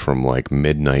happen from like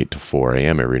midnight to 4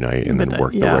 a.m. every night and then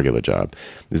work the regular job.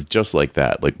 It's just like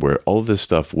that, like where all of this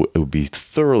stuff it would be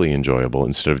thoroughly enjoyable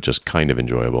instead of just kind of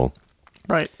enjoyable.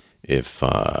 Right. If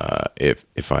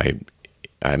I'm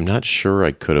not sure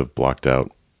I could have blocked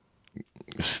out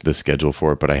the schedule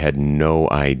for it, but I had no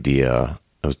idea.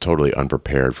 I was totally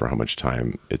unprepared for how much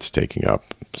time it's taking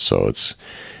up. So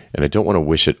and I don't want to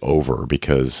wish it over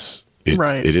because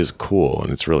it is cool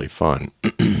and it's really fun.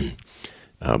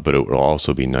 But it will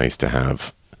also be nice to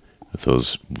have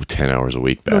those 10 hours a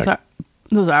week back.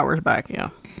 Those hours back, yeah.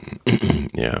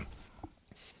 Yeah.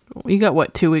 You got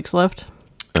what, 2 weeks left?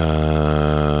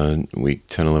 Week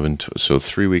 10, 11, so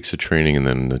 3 weeks of training and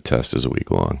then the test is a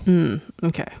week long.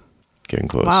 Okay. Getting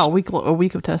close. Wow, a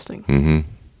week of testing. Mm-hmm.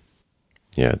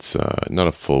 Yeah, it's not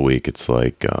a full week. It's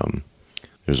like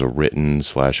there's a written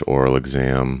 / oral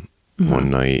exam one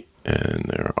night, and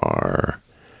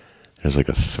there's like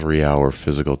a 3-hour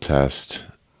physical test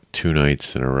 2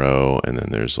 nights in a row, and then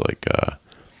there's like a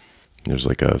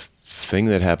thing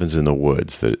that happens in the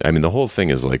woods that, I mean, the whole thing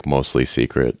is like mostly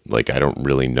secret. Like I don't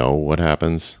really know what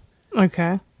happens.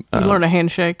 Okay. You learn a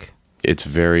handshake. It's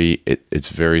very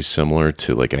similar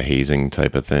to like a hazing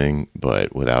type of thing,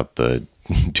 but without the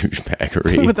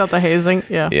douchebaggery. Without the hazing,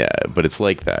 yeah. Yeah, but it's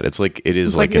like that. It's like an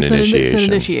initiation. It's an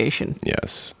initiation.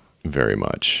 Yes, very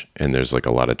much. And there's like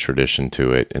a lot of tradition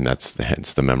to it, and hence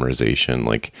the memorization,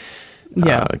 like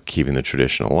keeping the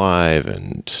tradition alive,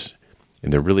 and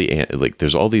they're really like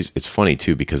there's all these. It's funny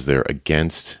too because they're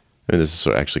against. I mean, this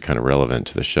is actually kind of relevant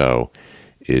to the show.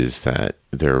 Is that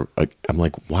I'm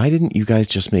like, why didn't you guys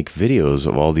just make videos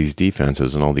of all these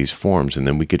defenses and all these forms, and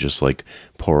then we could just like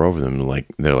pour over them? Like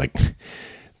they're like,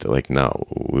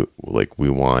 no, we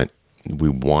want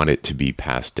it to be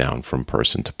passed down from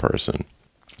person to person.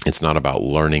 It's not about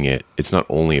learning it. It's not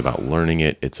only about learning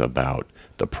it. It's about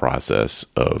the process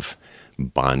of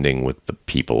bonding with the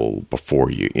people before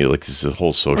you. You know, like this is a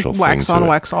whole social like thing. Wax on,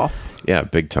 wax off. Yeah,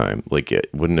 big time. Like it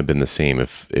wouldn't have been the same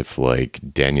if like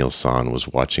Daniel San was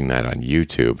watching that on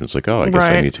YouTube and it's like, oh, I guess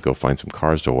I need to go find some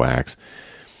cars to wax.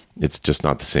 It's just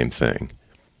not the same thing.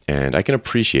 And I can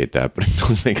appreciate that, but it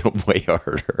does make it way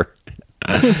harder.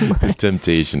 The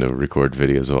temptation to record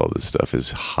videos of all this stuff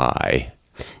is high.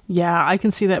 Yeah, I can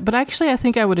see that. But actually, I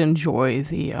think I would enjoy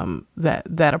the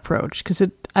that approach because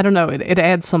I don't know, it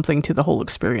adds something to the whole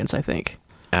experience, I think.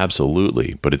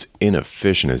 Absolutely, but it's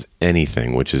inefficient as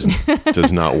anything, which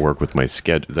does not work with my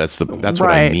schedule. That's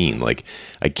what I mean. Like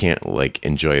I can't like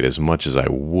enjoy it as much as I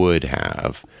would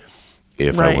have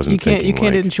if I wasn't thinking. You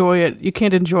can't enjoy it. You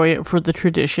can't enjoy it for the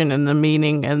tradition and the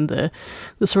meaning and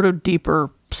the sort of deeper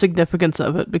significance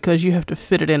of it because you have to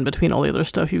fit it in between all the other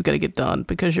stuff you've got to get done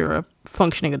because you're a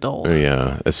functioning adult.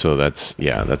 Yeah, so that's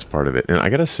part of it. And I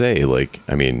gotta say, like,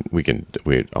 I mean,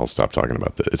 I'll stop talking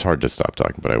about this. It's hard to stop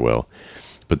talking, but I will.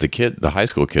 But the high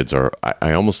school kids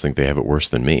I almost think they have it worse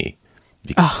than me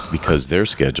because their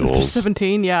schedules. They're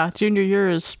 17, yeah. Junior year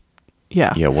is,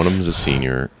 yeah. Yeah, one of them is a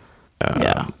senior.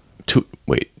 Two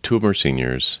of them are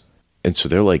seniors. And so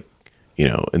they're like, you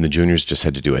know, and the juniors just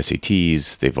had to do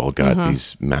SATs. They've all got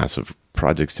these massive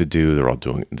projects to do. They're all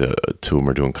doing, the 2 of them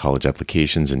are doing college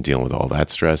applications and dealing with all that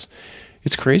stress.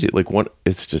 It's crazy. Like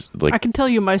it's just like. I can tell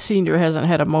you my senior hasn't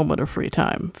had a moment of free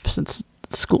time since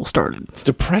school started. It's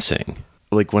depressing.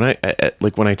 Like when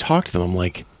I talk to them, I'm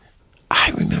like,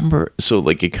 I remember. So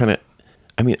like it kind of,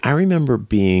 I mean, I don't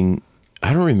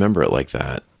remember it like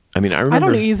that. I mean, I remember. I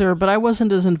don't either, but I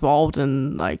wasn't as involved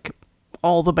in like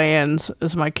all the bands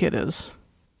as my kid is.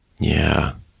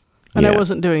 Yeah. And I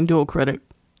wasn't doing dual credit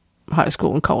high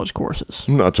school and college courses.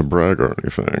 Not to brag or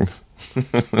anything.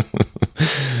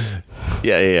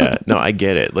 Yeah. No, I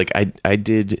get it. Like I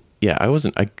did. Yeah, I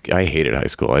hated high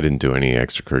school. I didn't do any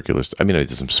extracurriculars. I mean, I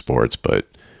did some sports, but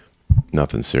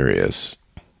nothing serious.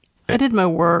 I did my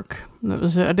work. That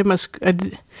was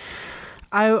it.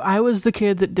 I was the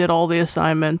kid that did all the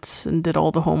assignments and did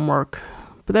all the homework.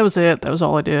 But that was it. That was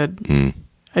all I did. Mm.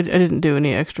 I didn't do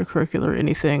any extracurricular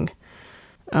anything.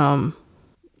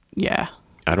 Yeah.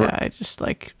 I just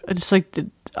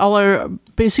did all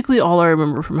I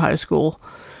remember from high school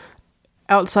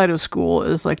outside of school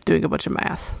is like doing a bunch of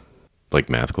math. Like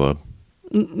math club?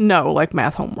 No, like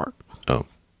math homework. Oh.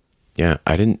 Yeah,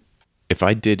 if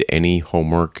I did any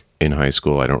homework in high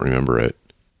school, I don't remember it.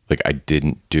 Like I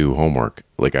didn't do homework.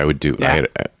 Like I would do, yeah.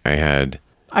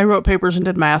 I wrote papers and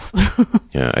did math.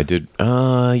 Yeah, I did.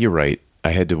 You're right. I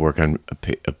had to work on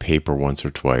a paper once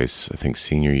or twice. I think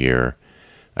senior year,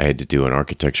 I had to do an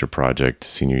architecture project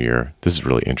senior year. This is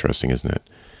really interesting, isn't it?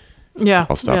 Yeah,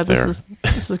 I'll stop there.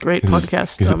 This is great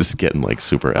podcast. This is getting like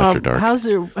super after dark. How's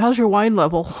your wine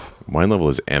level? Wine level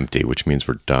is empty, which means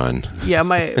we're done. Yeah,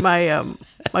 my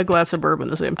glass of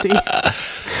bourbon is empty.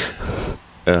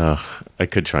 I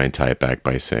could try and tie it back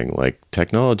by saying like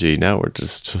technology. Now we're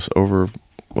just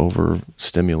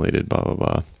overstimulated, blah blah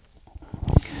blah.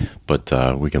 But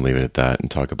we can leave it at that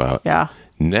and talk about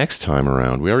next time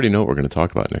around. We already know what we're going to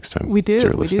talk about next time. We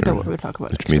do. We do know what we're going to talk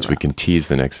about. Which means we can tease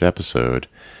the next episode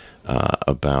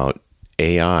about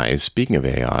AI. Speaking of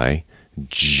AI,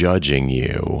 judging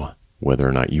you whether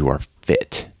or not you are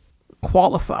fit,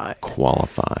 qualified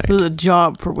for the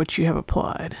job for which you have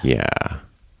applied. Yeah,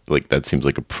 like that seems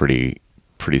like a pretty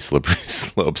slippery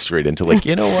slope straight into like,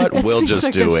 you know what, we'll just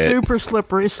like do it. Super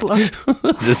slippery slope.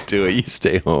 Just do it. You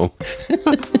stay home.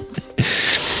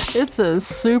 It's a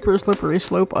super slippery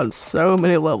slope on so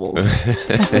many levels.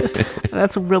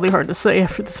 That's really hard to say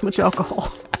after this much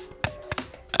alcohol.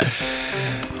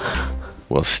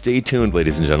 Well, stay tuned,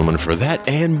 ladies and gentlemen, for that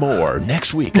and more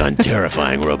next week on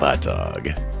Terrifying Robot Dog.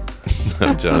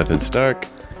 I'm Jonathan Stark.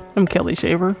 I'm Kelly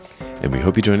Shaver. And we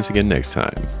hope you join us again next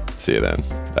time. See you then.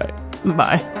 Bye.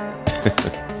 Bye.